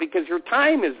bullshit, because your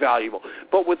time is valuable.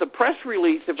 But with a press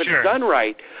release, if it's done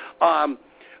right,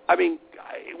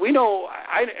 we know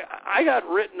I got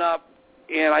written up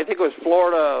in, I think it was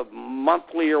Florida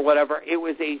Monthly or whatever. It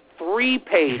was a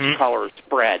 3-page color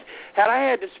spread. Had I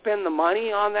had to spend the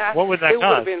money on that, what would that it would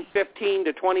have been $15,000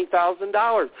 to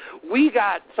 $20,000. We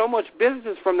got so much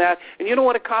business from that, and you know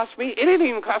what it cost me? It didn't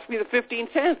even cost me the 15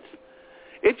 cents.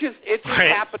 It just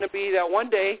happened to be that one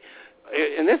day,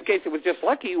 in this case, it was just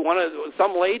lucky.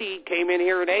 Some lady came in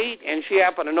here and ate, and she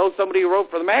happened to know somebody who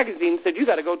wrote for the magazine and said, "You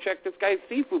got to go check this guy's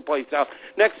seafood place out."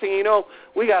 Next thing you know,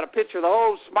 we got a picture of the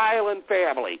whole smiling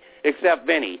family, except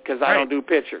Vinny, because I don't do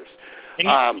pictures.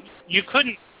 And you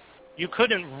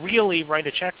couldn't really write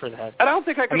a check for that. I don't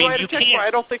think I could write a check for it.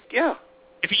 I don't think,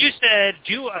 If you said,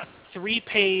 do a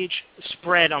 3-page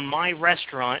spread on my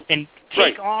restaurant and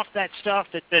take off that stuff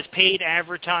that says paid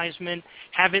advertisement,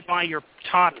 have it by your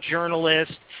top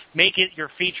journalist, make it your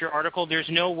feature article, there's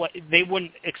no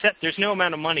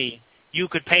amount of money you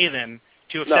could pay them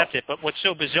to accept it. But what's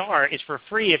so bizarre is, for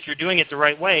free, if you're doing it the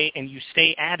right way and you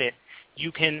stay at it,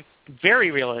 you can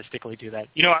very realistically do that.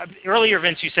 Earlier,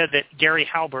 Vince, you said that Gary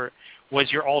Halbert was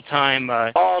your all-time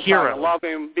hero. I love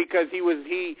him because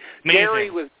Gary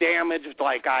was damaged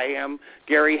like I am.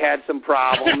 Gary had some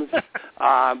problems.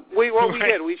 We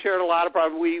did. We shared a lot of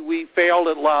problems. We failed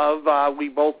at love. We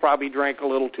both probably drank a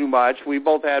little too much. We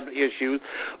both had issues.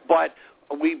 But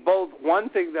one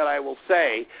thing that I will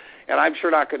say, and I'm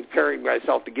sure not comparing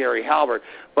myself to Gary Halbert,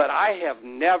 but I have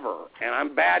never, and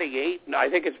I'm batting 8, I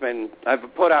think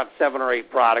I've put out 7 or 8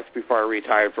 products before I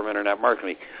retired from internet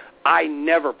marketing. I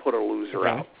never put a loser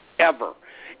out, ever.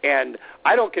 And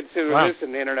I don't consider this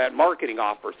an internet marketing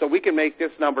offer, so we can make this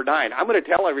number 9. I'm going to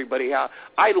tell everybody how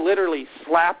I literally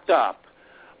slapped up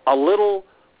a little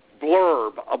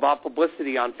blurb about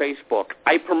publicity on Facebook.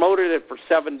 I promoted it for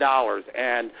 $7,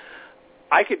 and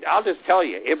I'll just tell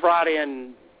you, it brought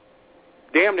in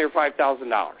damn near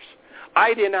 $5,000.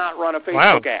 I did not run a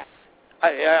Facebook ad.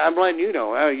 I'm letting you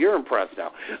know. You're impressed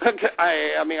now.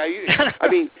 I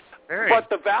mean. But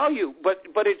the value, but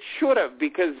it should have,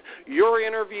 because your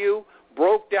interview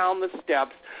broke down the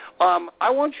steps. I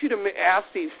want you to ask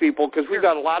these people, because we've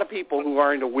got a lot of people who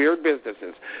are into weird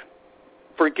businesses.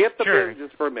 Forget the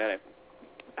business for a minute.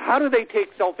 How do they take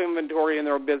self-inventory in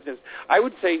their business? I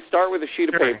would say start with a sheet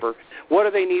of paper. What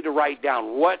do they need to write down?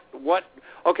 I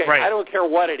don't care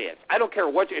what it is. I don't care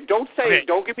what don't say,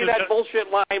 don't give me that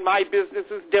bullshit line, my business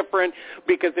is different,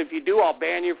 because if you do, I'll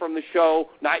ban you from the show,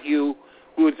 not you.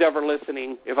 Who's ever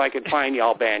listening, if I can find you,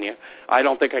 I'll ban you. I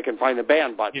don't think I can find the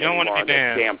ban button. You don't want to be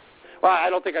banned. Well, I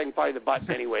don't think I can find the button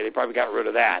anyway. They probably got rid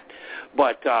of that.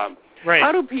 But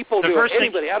how do people do it?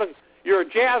 Anybody? You're a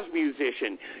jazz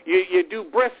musician. You do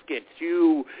briskets.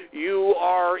 You're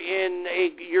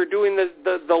doing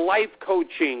the life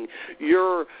coaching.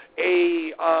 You're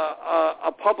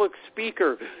a public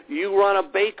speaker. You run a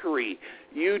bakery.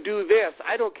 You do this.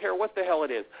 I don't care what the hell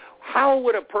it is. How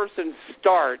would a person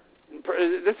start?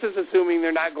 This is assuming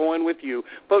they're not going with you.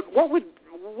 But the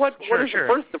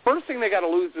first thing they got to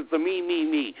lose is the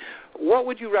me. What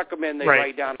would you recommend they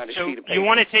write down on a sheet of paper? You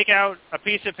want to take out a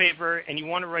piece of paper and you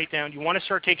want to write down. You want to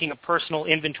start taking a personal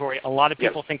inventory. A lot of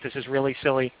people think this is really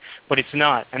silly, but it's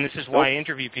not. And this is why I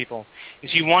interview people.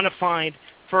 Is you want to find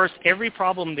first every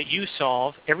problem that you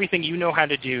solve, everything you know how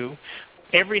to do,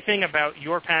 everything about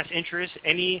your past interests,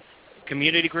 any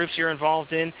community groups you're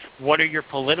involved in, what are your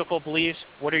political beliefs,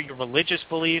 what are your religious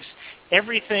beliefs,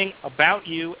 everything about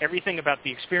you, everything about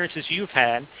the experiences you've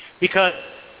had, because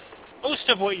most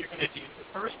of what you're going to do,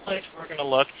 the first place we're going to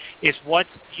look is what's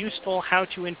useful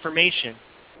how-to information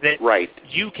that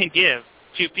you can give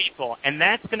to people, and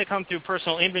that's going to come through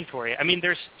personal inventory. I mean,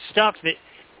 there's stuff that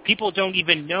people don't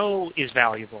even know is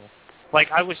valuable. Like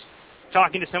I was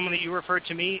talking to someone that you referred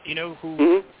to me,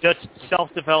 who does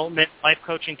self-development, life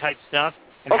coaching type stuff.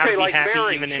 And how to be like happy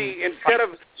Mary, even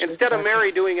instead of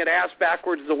Mary doing it ass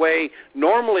backwards the way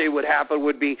normally would happen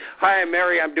would be, hi, I'm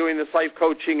Mary, I'm doing this life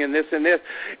coaching and this, and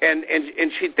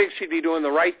she thinks she'd be doing the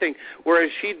right thing,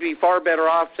 whereas she'd be far better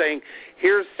off saying,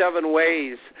 here's 7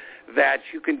 ways that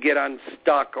you can get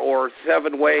unstuck, or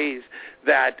 7 ways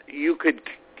that you could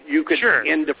sure.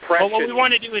 end depression. Well, what we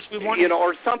want to do is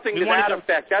or something to that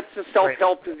effect. That's the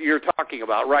self-help that you're talking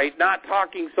about, right? Not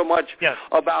talking so much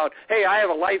about, hey, I have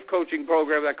a life coaching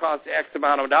program that costs X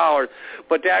amount of dollars,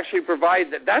 but to actually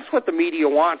provide that. That's what the media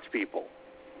wants, people.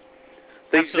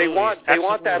 They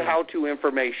want that how-to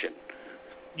information.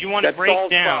 You want to break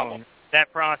down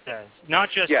that process, not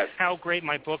just how great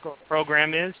my book or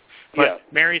program is, but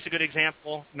Mary's a good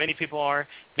example. Many people are.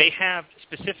 They have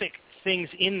specific things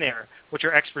in there which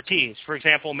are expertise. For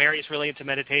example, Mary's really into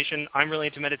meditation. I'm really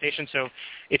into meditation, so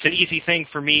it's an easy thing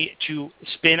for me to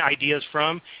spin ideas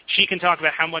from. She can talk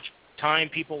about how much time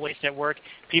people waste at work,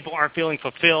 people aren't feeling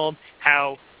fulfilled,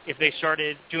 how if they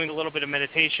started doing a little bit of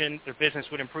meditation, their business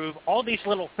would improve. All these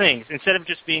little things, instead of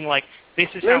just being like, this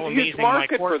is how amazing my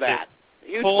course is.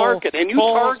 Huge market, and you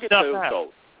target those.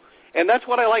 And that's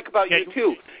what I like about you,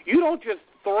 too. You don't just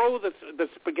throw the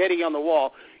spaghetti on the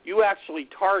wall. You actually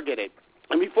target it.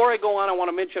 And before I go on, I want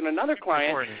to mention another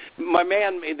client. My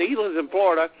man, he lives in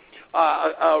Florida.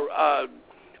 I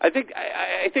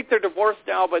think they're divorced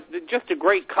now, but just a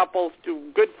great couple,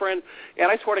 good friends. And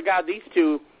I swear to God, these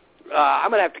two, I'm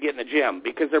going to have to get in the gym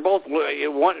because they're both,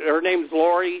 her name's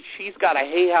Lori. She's got a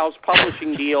Hay House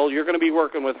publishing deal. You're going to be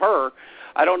working with her.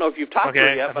 I don't know if you've talked to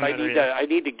her yet, but I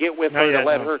need to get with her to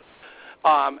let her.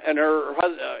 And her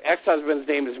ex-husband's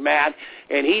name is Matt,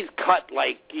 and he's cut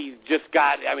like he just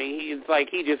got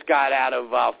out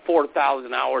of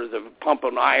 4,000 hours of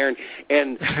pumping iron.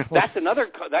 And that's another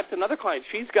client.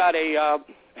 She's got a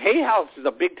Hay House is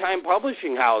a big time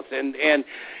publishing house, and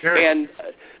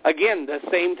again the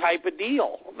same type of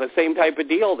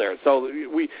deal there. So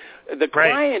the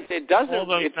client,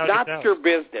 it's not your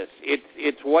business.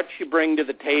 It's what you bring to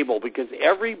the table, because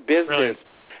every business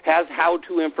has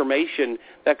how-to information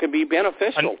that can be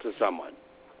beneficial to someone.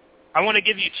 I want to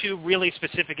give you 2 really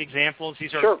specific examples.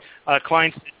 These are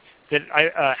clients that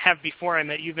I have before I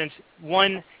met you, Vince.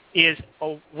 One is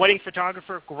a wedding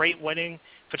photographer, great wedding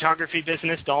photography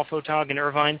business, Doll Photog in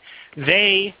Irvine.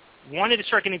 They wanted to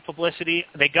start getting publicity.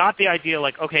 They got the idea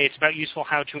like, okay, it's about useful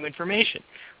how-to information.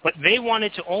 But they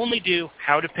wanted to only do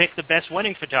how to pick the best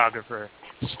wedding photographer,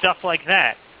 stuff like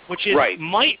that, which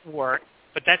might work,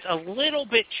 but that's a little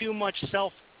bit too much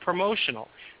self-promotional.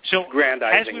 So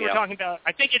as we were talking about,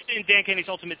 I think it's in Dan Kenny's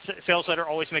Ultimate Sales Letter,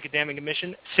 Always Make a Damn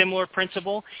Commission, similar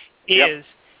principle is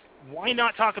why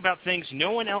not talk about things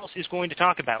no one else is going to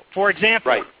talk about? For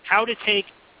example, how to take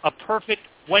a perfect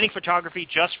wedding photography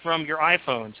just from your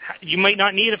iPhones. You might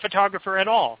not need a photographer at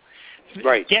all.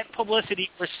 Get publicity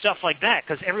for stuff like that,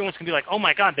 because everyone's going to be like, oh,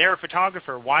 my God, they're a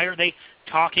photographer. Why are they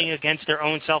talking against their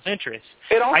own self-interest?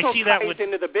 It also ties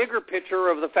into the bigger picture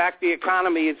of the fact the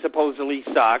economy supposedly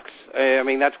sucks. I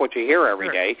mean, that's what you hear every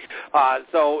day.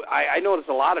 So I notice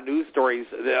a lot of news stories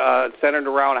centered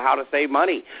around how to save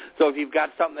money. So if you've got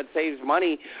something that saves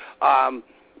money,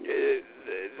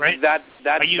 that's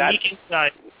unique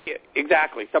insight.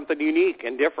 Exactly, something unique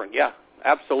and different,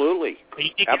 Absolutely. A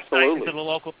unique insight into the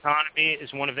local economy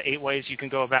is one of the 8 ways you can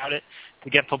go about it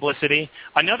to get publicity.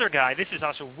 Another guy, this is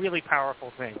also a really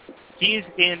powerful thing. He's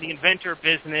in the inventor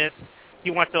business.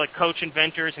 He wants to coach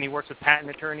inventors, and he works with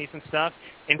patent attorneys and stuff.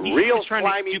 And he's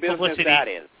trying to do publicity. That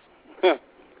is.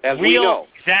 As we know.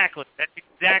 Exactly. That's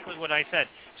exactly what I said.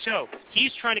 So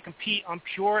he's trying to compete on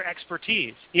pure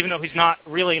expertise, even though he's not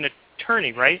really an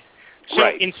attorney, right? So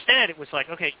instead, it was like,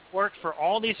 okay, you work for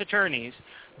all these attorneys.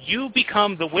 You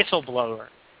become the whistleblower,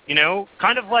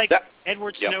 kind of like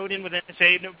Edward Snowden with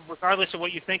NSA, regardless of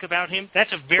what you think about him.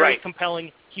 That's a very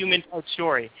compelling human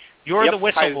story. You're the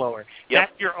whistleblower.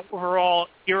 That's your overall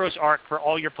hero's arc for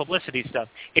all your publicity stuff.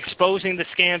 Exposing the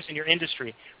scams in your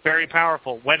industry, very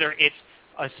powerful, whether it's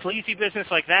a sleazy business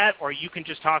like that, or you can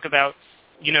just talk about,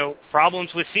 problems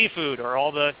with seafood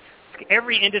or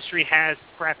every industry has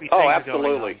crappy things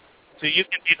going on. So you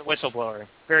can be the whistleblower.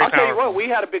 Very powerful. I'll tell you what, we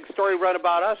had a big story run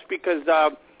about us because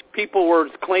people were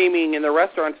claiming in the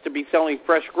restaurants to be selling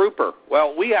fresh grouper.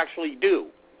 Well, we actually do.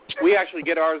 We actually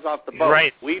get ours off the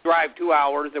boat. We drive 2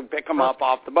 hours and pick them up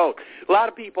off the boat. A lot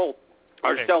of people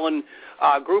are selling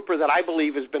grouper that I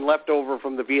believe has been left over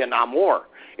from the Vietnam War.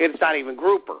 It's not even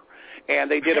grouper.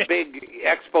 And they did a big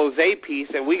expose piece,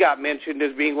 and we got mentioned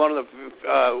as being one of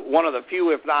the few,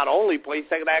 if not only, place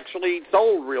that actually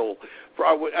sold real.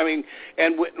 I mean,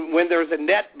 and when there's a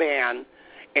net ban,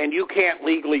 and you can't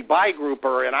legally buy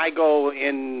grouper, and I go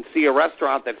and see a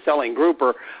restaurant that's selling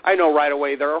grouper, I know right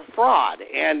away they're a fraud,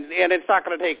 and it's not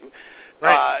going to take.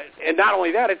 Right. And not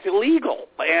only that, it's illegal,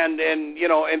 and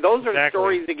those are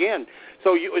stories again.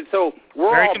 So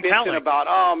we're Very all compelling. bitching about,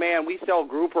 oh man, we sell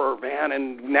grouper, man,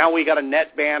 and now we got a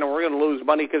net ban, and we're going to lose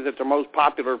money because it's our most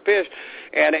popular fish.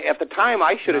 And at the time,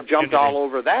 I should have jumped all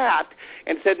over that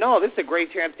and said, no, this is a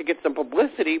great chance to get some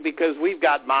publicity because we've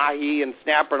got mahi and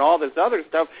snapper and all this other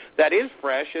stuff that is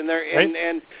fresh, and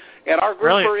our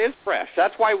grouper is fresh.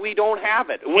 That's why we don't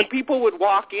have it. When people would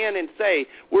walk in and say,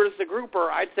 where's the grouper,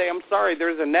 I'd say, I'm sorry,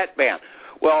 there's a net ban.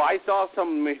 Well, I saw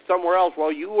somewhere else.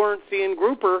 Well, you weren't seeing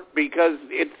grouper because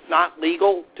it's not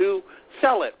legal to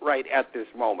sell it right at this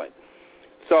moment.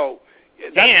 So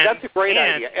that's a great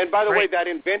idea. And by the way, that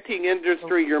inventing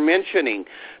industry you're mentioning,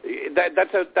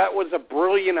 that was a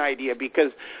brilliant idea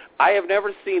because I have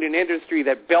never seen an industry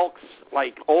that bilks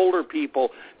like older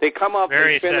people. They come up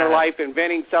and spend their life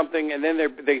inventing something, and then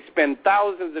they spend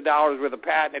thousands of dollars with a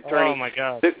patent attorney. Oh my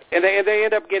God! And they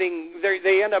end up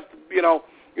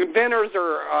inventors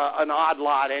are an odd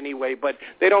lot anyway, but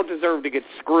they don't deserve to get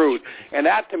screwed. And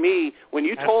that, to me, when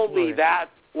you told me that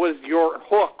was your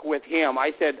hook with him,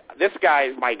 I said, this guy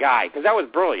is my guy, because that was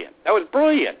brilliant. That was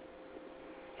brilliant.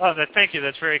 Oh, thank you.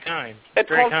 That's very kind. It's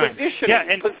very called kind. positioning. Yeah,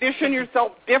 and position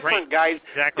yourself different, guys.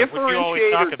 Exactly.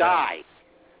 Differentiate or die.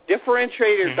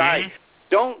 Differentiate or die.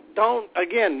 Don't.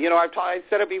 Again, I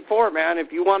said it before, man.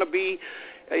 If you want to be,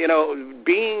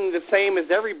 being the same as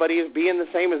everybody is being the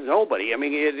same as nobody. I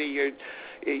mean, you're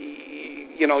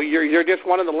just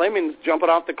one of the lemons jumping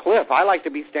off the cliff. I like to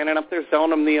be standing up there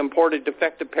selling them the imported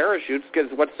defective parachutes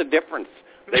because what's the difference?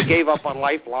 They gave up on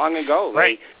life long ago.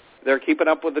 Right. They're keeping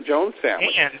up with the Jones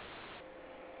family.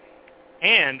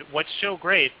 And what's so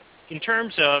great, in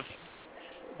terms of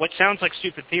what sounds like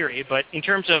stupid theory, but in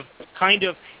terms of kind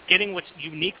of getting what's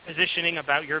unique positioning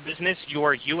about your business,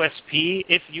 your USP,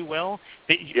 if you will,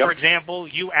 that, for example,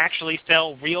 you actually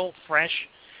sell real, fresh,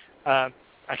 I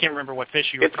can't remember what fish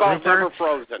you were. It's called Never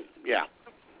Frozen, yeah.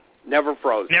 Never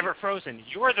Frozen. Never Frozen.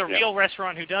 You're the real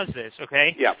restaurant who does this,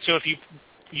 okay? Yeah. So if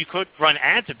you could run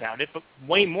ads about it, but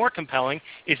way more compelling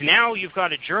is now you've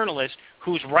got a journalist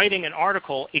who's writing an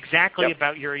article exactly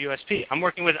about your USP. I'm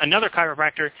working with another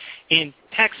chiropractor in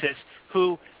Texas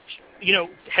who,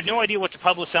 had no idea what to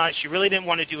publicize. She really didn't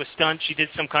want to do a stunt. She did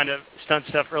some kind of stunt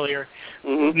stuff earlier,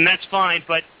 and that's fine,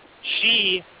 but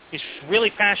she is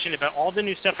really passionate about all the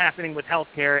new stuff happening with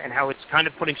healthcare and how it's kind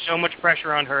of putting so much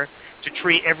pressure on her to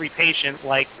treat every patient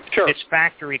like this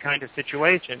factory kind of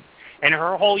situation. And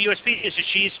her whole USP is that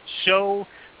she's so,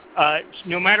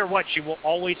 no matter what, she will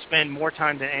always spend more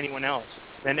time than anyone else,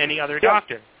 than any other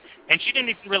doctor. And she didn't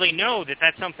even really know that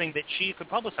that's something that she could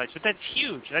publicize. But that's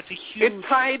huge. That's a huge It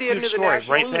tied into the national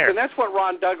right news, there. and that's what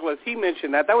Ron Douglas, he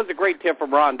mentioned that. That was a great tip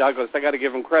from Ron Douglas. I got to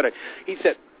give him credit. He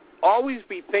said, always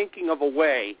be thinking of a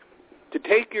way to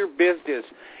take your business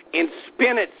and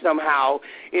spin it somehow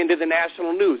into the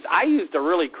national news. I used a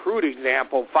really crude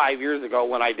example 5 years ago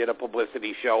when I did a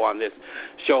publicity show on this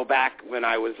show back when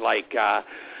I was like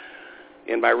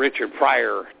in my Richard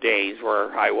Pryor days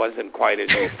where I wasn't quite as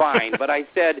refined. But I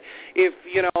said, if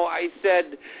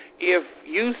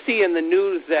you see in the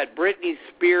news that Britney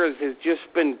Spears has just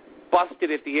been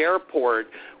busted at the airport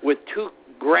with 2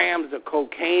 grams of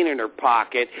cocaine in her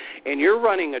pocket, and you're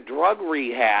running a drug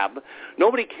rehab,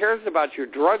 nobody cares about your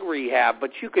drug rehab, but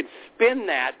you could spin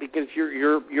that because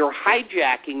you're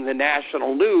hijacking the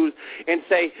national news and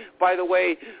say, by the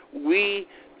way, we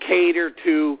cater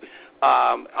to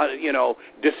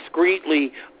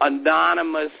discreetly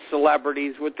anonymous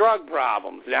celebrities with drug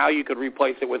problems. Now you could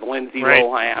replace it with Lindsay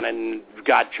Lohan and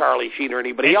Charlie Sheen or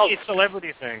anybody else. It's a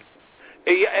celebrity thing.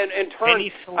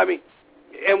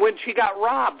 And when she got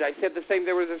robbed, I said the same.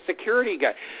 There was a security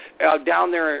guy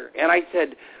down there, and I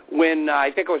said, when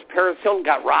I think it was Paris Hilton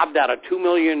got robbed out of $2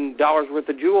 million worth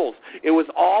of jewels, it was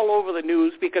all over the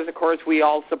news because, of course, we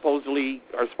all supposedly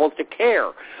are supposed to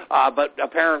care. But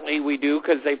apparently we do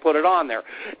because they put it on there.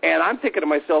 And I'm thinking to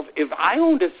myself, if I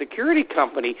owned a security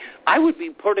company, I would be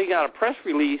putting out a press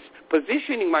release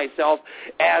positioning myself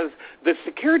as the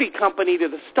security company to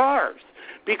the stars,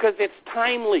 because it's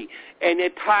timely and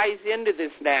it ties into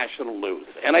this national news.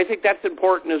 And I think that's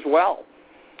important as well.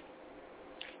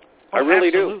 I really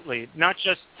absolutely. Not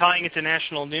just tying into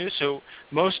national news. So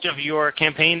most of your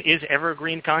campaign is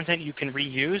evergreen content you can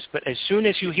reuse, but as soon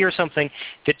as you hear something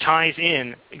that ties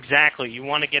in, exactly, you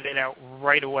want to get it out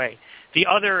right away. The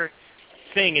other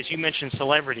thing is you mentioned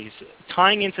celebrities.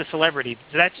 Tying into celebrities,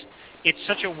 it's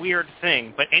such a weird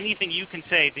thing, but anything you can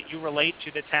say that you relate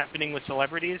to that's happening with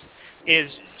celebrities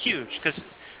is huge, because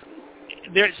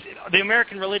the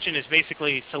American religion is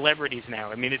basically celebrities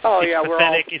now. I mean, it's we're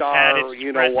pathetic. all star, it's sad. It's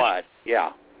you know what?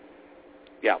 Yeah.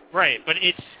 Right, but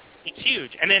it's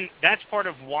huge, and then that's part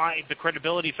of why the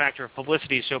credibility factor of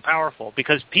publicity is so powerful,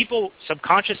 because people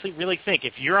subconsciously really think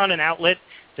if you're on an outlet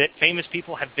that famous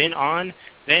people have been on,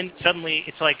 then suddenly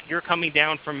it's like you're coming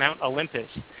down from Mount Olympus,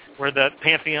 where the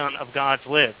pantheon of gods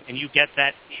live, and you get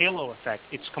that halo effect.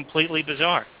 It's completely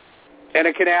bizarre. And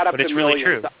it can add up but to it's millions.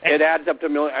 Really true. It adds up to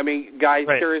millions. I mean, guys,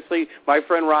 right. Seriously, my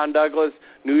friend Ron Douglas,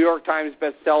 New York Times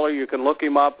bestseller. You can look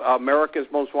him up. America's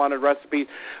Most Wanted Recipes.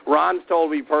 Ron's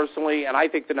told me personally, and I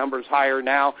think the number's higher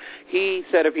now. He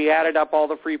said if he added up all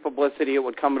the free publicity, it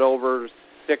would come to over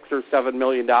 $6 or $7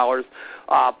 million. Paul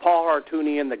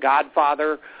Hartunian, the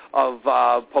godfather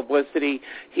of publicity,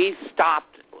 he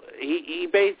stopped. He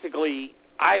basically,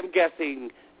 I'm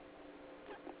guessing,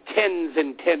 tens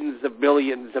and tens of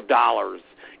millions of dollars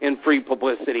in free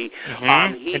publicity.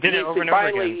 He did it over and over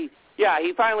again. Yeah,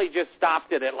 he finally just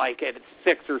stopped it at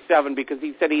 6 or 7 because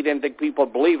he said he didn't think people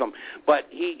would believe him. But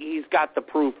he's got the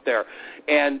proof there.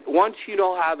 And once you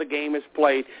know how the game is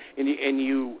played, and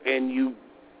you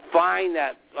find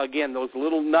that, again, those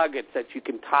little nuggets that you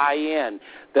can tie in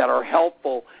that are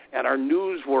helpful and are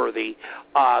newsworthy,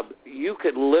 you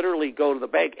could literally go to the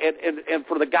bank. And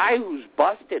for the guy who's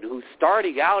busted, who's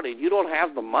starting out, and you don't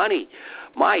have the money,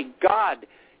 my God,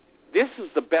 this is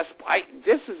the best.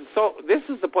 This is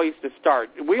the place to start.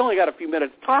 We only got a few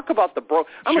minutes. Talk about the broke.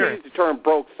 I'm going to use the term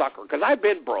broke sucker because I've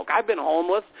been broke. I've been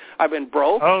homeless. I've been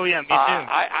broke. Oh yeah, me too.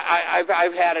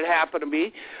 I've had it happen to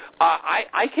me.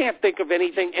 I can't think of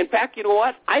anything. In fact, you know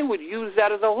what? I would use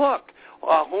that as a hook.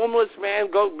 A homeless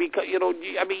man because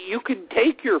I mean, you can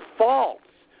take your faults.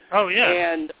 Oh yeah.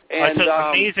 And it's an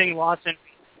amazing loss and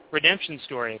redemption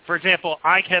story. For example,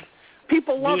 I kept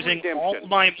losing all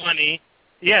my money.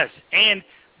 Yes, and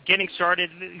getting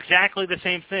started, exactly the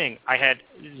same thing. I had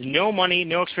no money,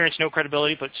 no experience, no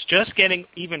credibility, but just getting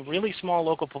even really small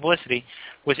local publicity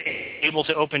was able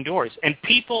to open doors. And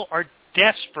people are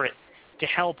desperate to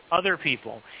help other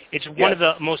people. It's one of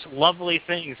the most lovely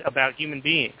things about human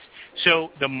beings.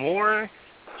 So the more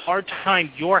hard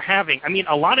time you're having, I mean,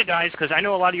 a lot of guys, because I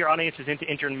know a lot of your audience is into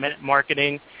internet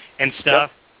marketing and stuff,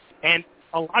 and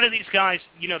a lot of these guys,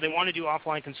 they want to do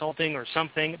offline consulting or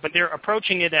something, but they're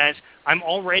approaching it as, I'm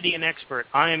already an expert.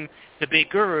 I'm the big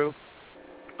guru.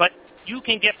 But you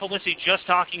can get publicity just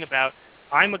talking about,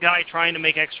 I'm a guy trying to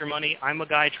make extra money. I'm a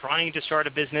guy trying to start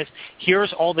a business.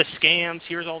 Here's all the scams.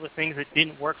 Here's all the things that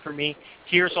didn't work for me.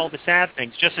 Here's all the sad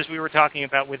things, just as we were talking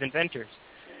about with inventors.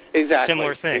 Exactly.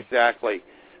 Similar thing. Exactly.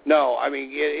 No, I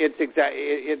mean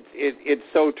it's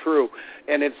so true,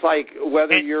 and it's like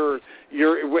whether you're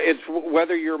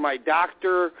my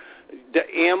doctor,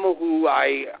 M, who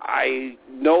I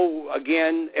know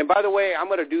again. And by the way, I'm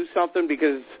going to do something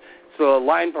because it's a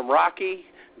line from Rocky.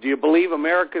 Do you believe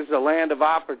America's the land of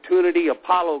opportunity?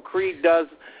 Apollo Creed does,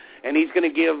 and he's going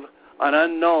to give an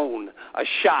unknown a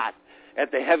shot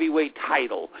at the heavyweight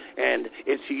title, and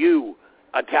it's you,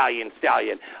 Italian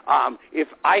Stallion. If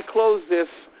I close this,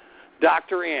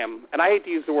 Dr. M, and I hate to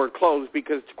use the word close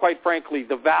because, quite frankly,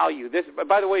 the value. This,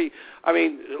 by the way, I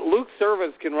mean Luke's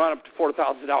service can run up to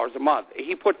 $4,000 a month.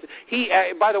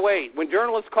 By the way, when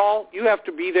journalists call, you have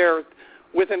to be there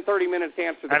within 30 minutes to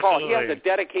answer the call. He has a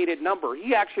dedicated number.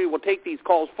 He actually will take these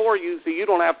calls for you, so you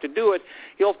don't have to do it.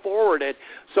 He'll forward it.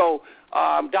 So,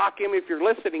 Doc M, if you're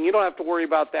listening, you don't have to worry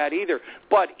about that either.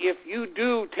 But if you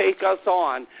do take us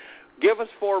on, give us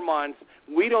 4 months.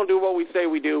 We don't do what we say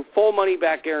we do. Full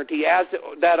money-back guarantee. As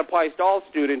that applies to all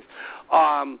students.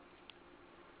 I'm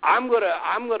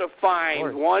gonna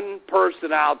find one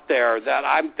person out there that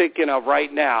I'm thinking of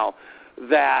right now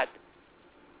that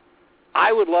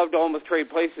I would love to almost trade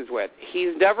places with.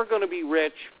 He's never going to be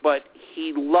rich, but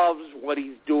he loves what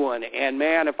he's doing. And,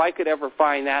 man, if I could ever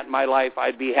find that in my life,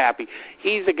 I'd be happy.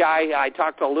 He's a guy, I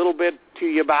talked a little bit to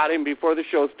you about him before the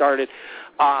show started.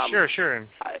 Sure.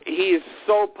 He is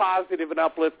so positive and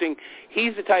uplifting.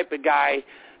 He's the type of guy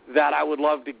that I would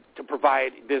love to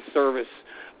provide this service,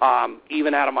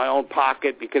 even out of my own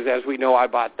pocket, because as we know, I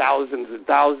bought thousands and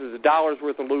thousands of dollars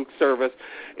worth of Luke's service.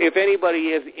 If anybody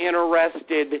is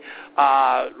interested,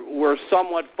 we're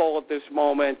somewhat full at this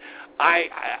moment.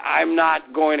 I'm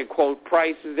not going to quote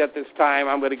prices at this time.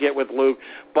 I'm going to get with Luke,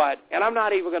 and I'm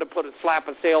not even going to slap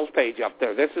a sales page up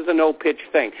there. This is a no-pitch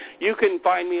thing. You can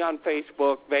find me on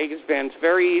Facebook, Vegas Vince.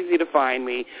 Very easy to find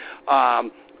me.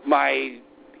 My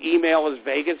email is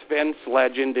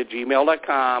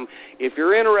vegasvincelegend@gmail.com. If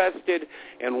you're interested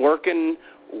in working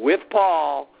with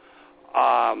Paul,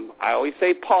 I always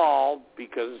say Paul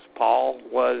because Paul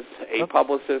was a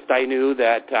publicist I knew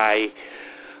that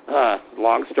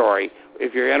long story.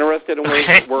 If you're interested in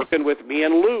working with me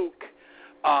and Luke,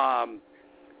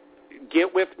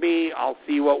 get with me. I'll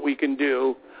see what we can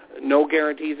do. No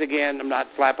guarantees again. I'm not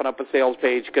slapping up a sales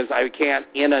page because I can't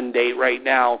inundate right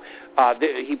now.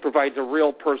 He provides a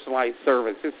real personalized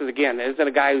service. This isn't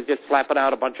a guy who's just slapping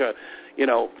out a bunch of,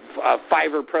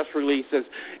 Fiverr press releases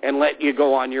and let you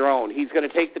go on your own. He's going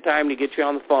to take the time to get you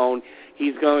on the phone.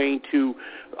 He's going to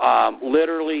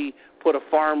literally put a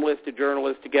farm list of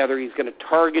journalists together. He's going to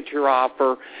target your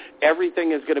offer.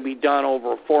 Everything is going to be done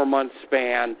over a 4-month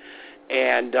span.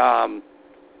 And I'm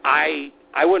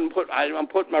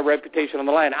putting my reputation on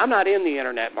the line. I'm not in the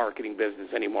internet marketing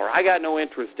business anymore. I got no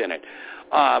interest in it.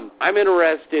 I'm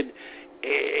interested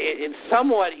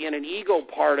somewhat in an ego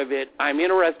part of it. I'm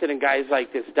interested in guys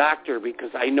like this doctor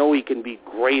because I know he can be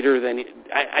greater than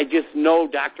I just know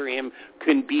Dr. M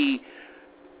can be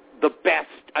the best.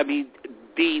 I mean,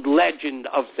 the legend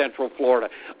of Central Florida.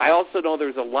 I also know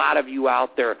there's a lot of you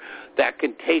out there that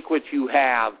can take what you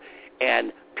have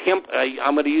and pimp,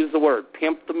 I'm going to use the word,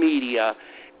 pimp the media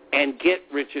and get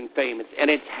rich and famous. And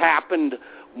it's happened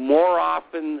more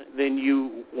often than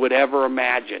you would ever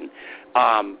imagine.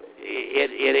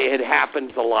 It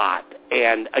happens a lot.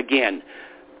 And, again,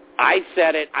 I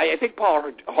said it. I think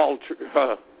Paul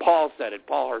said it,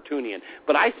 Paul Hartunian.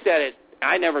 But I said it.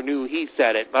 I never knew he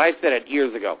said it, but I said it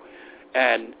years ago.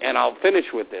 And I'll finish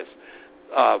with this.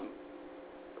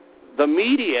 The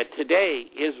media today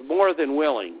is more than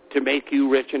willing to make you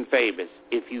rich and famous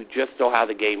if you just know how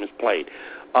the game is played.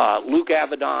 Luke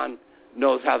Avedon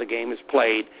knows how the game is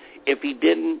played. If he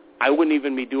didn't, I wouldn't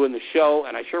even be doing the show,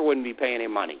 and I sure wouldn't be paying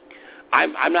him money.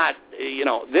 I'm not,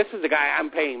 this is the guy I'm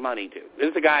paying money to. This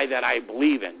is the guy that I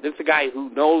believe in. This is the guy who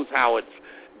knows how it's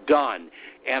done,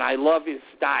 and I love his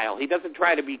style. He doesn't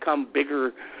try to become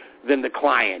bigger than the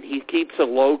client. He keeps it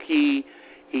low-key.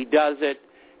 He does it.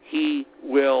 He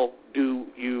will do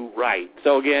you right.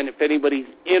 So, again, if anybody's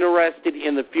interested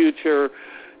in the future,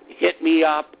 hit me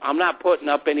up. I'm not putting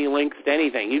up any links to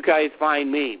anything. You guys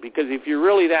find me, because if you're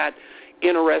really that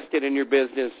interested in your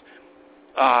business,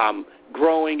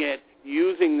 growing it,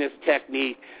 using this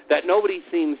technique that nobody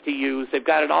seems to use, they've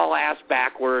got it all ass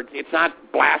backwards. It's not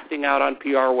blasting out on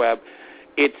PR Web.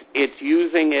 It's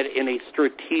using it in a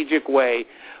strategic way.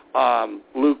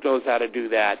 Luke knows how to do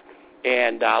that.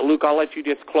 And, Luke, I'll let you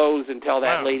just close until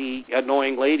that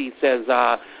annoying lady says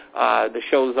the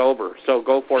show's over. So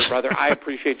go for it, brother. I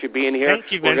appreciate you being here.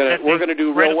 Thank you, Vince. We're going to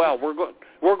do real well.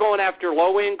 We're going after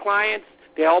low-end clients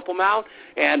to help them out,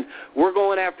 and we're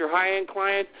going after high-end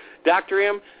clients. Dr.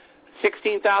 M,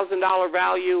 $16,000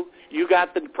 value. You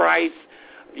got the price.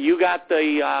 You got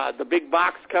the big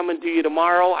box coming to you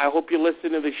tomorrow. I hope you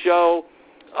listen to the show.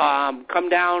 Come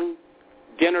down.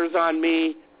 Dinner's on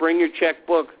me. Bring your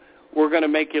checkbook. We're going to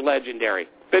make you legendary.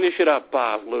 Finish it up,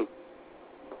 Luke.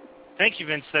 Thank you,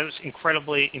 Vince. That was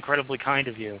incredibly, incredibly kind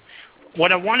of you.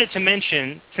 What I wanted to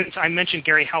mention, since I mentioned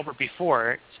Gary Halbert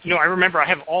before, I remember I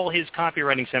have all his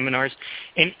copywriting seminars,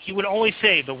 and he would always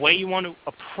say the way you want to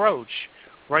approach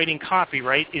writing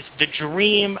copyright is the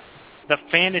dream, the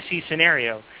fantasy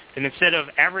scenario. And instead of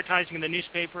advertising in the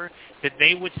newspaper, that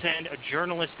they would send a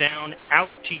journalist down out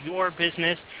to your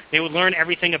business. They would learn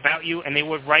everything about you, and they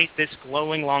would write this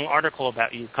glowing long article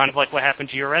about you, kind of like what happened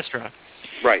to your restaurant.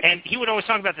 Right. And he would always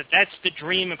talk about that. That's the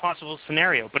dream impossible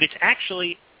scenario. But it's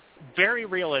actually very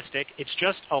realistic. It's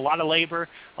just a lot of labor,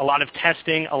 a lot of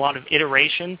testing, a lot of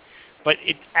iteration. But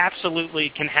it absolutely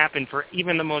can happen for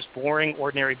even the most boring,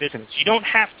 ordinary business. You don't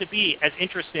have to be as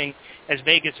interesting as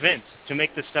Vegas Vince to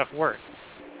make this stuff work.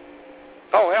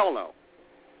 Oh, hell no.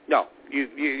 No.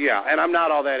 Yeah, and I'm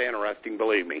not all that interesting,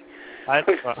 believe me.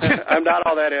 I'm not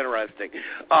all that interesting.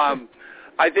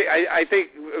 I think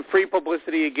free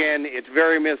publicity, again, it's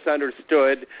very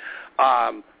misunderstood.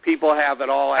 People have it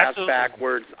all ass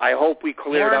backwards. I hope we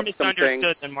cleared up some things. More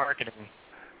misunderstood than marketing.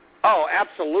 Oh,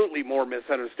 absolutely more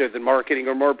misunderstood than marketing,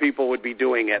 or more people would be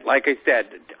doing it. Like I said,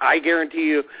 I guarantee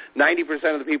you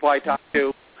 90% of the people I talk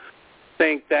to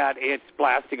think that it's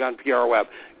blasting on PR Web.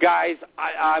 Guys,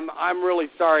 I'm really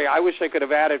sorry. I wish I could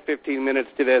have added 15 minutes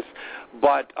to this,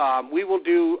 but we will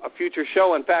do a future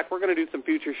show. In fact, we're going to do some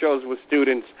future shows with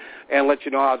students and let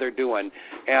you know how they're doing.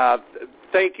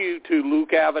 Thank you to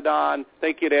Luke Avedon.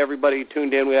 Thank you to everybody who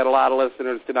tuned in. We had a lot of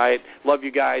listeners tonight. Love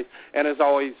you guys. And as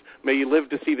always, may you live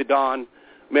to see the dawn.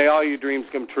 May all your dreams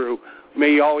come true.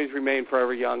 May you always remain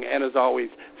forever young. And as always,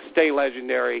 stay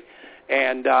legendary.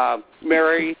 And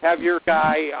Mary, have your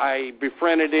guy. I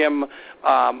befriended him.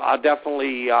 I'll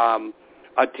definitely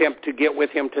attempt to get with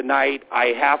him tonight. I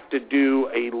have to do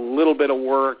a little bit of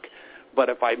work, but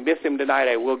if I miss him tonight,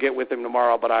 I will get with him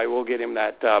tomorrow, but I will get him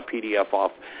that PDF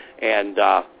off. And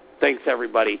thanks,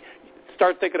 everybody.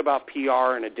 Start thinking about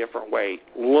PR in a different way.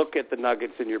 Look at the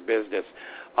nuggets in your business.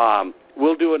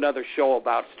 We'll do another show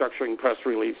about structuring press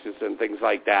releases and things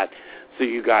like that, so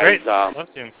you guys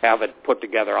have it put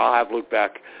together. I'll have Luke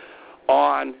back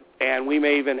on, and we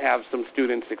may even have some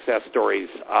student success stories.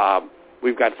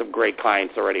 We've got some great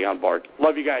clients already on board.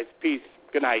 Love you guys. Peace.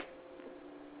 Good night.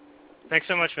 Thanks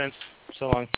so much, Vince. So long.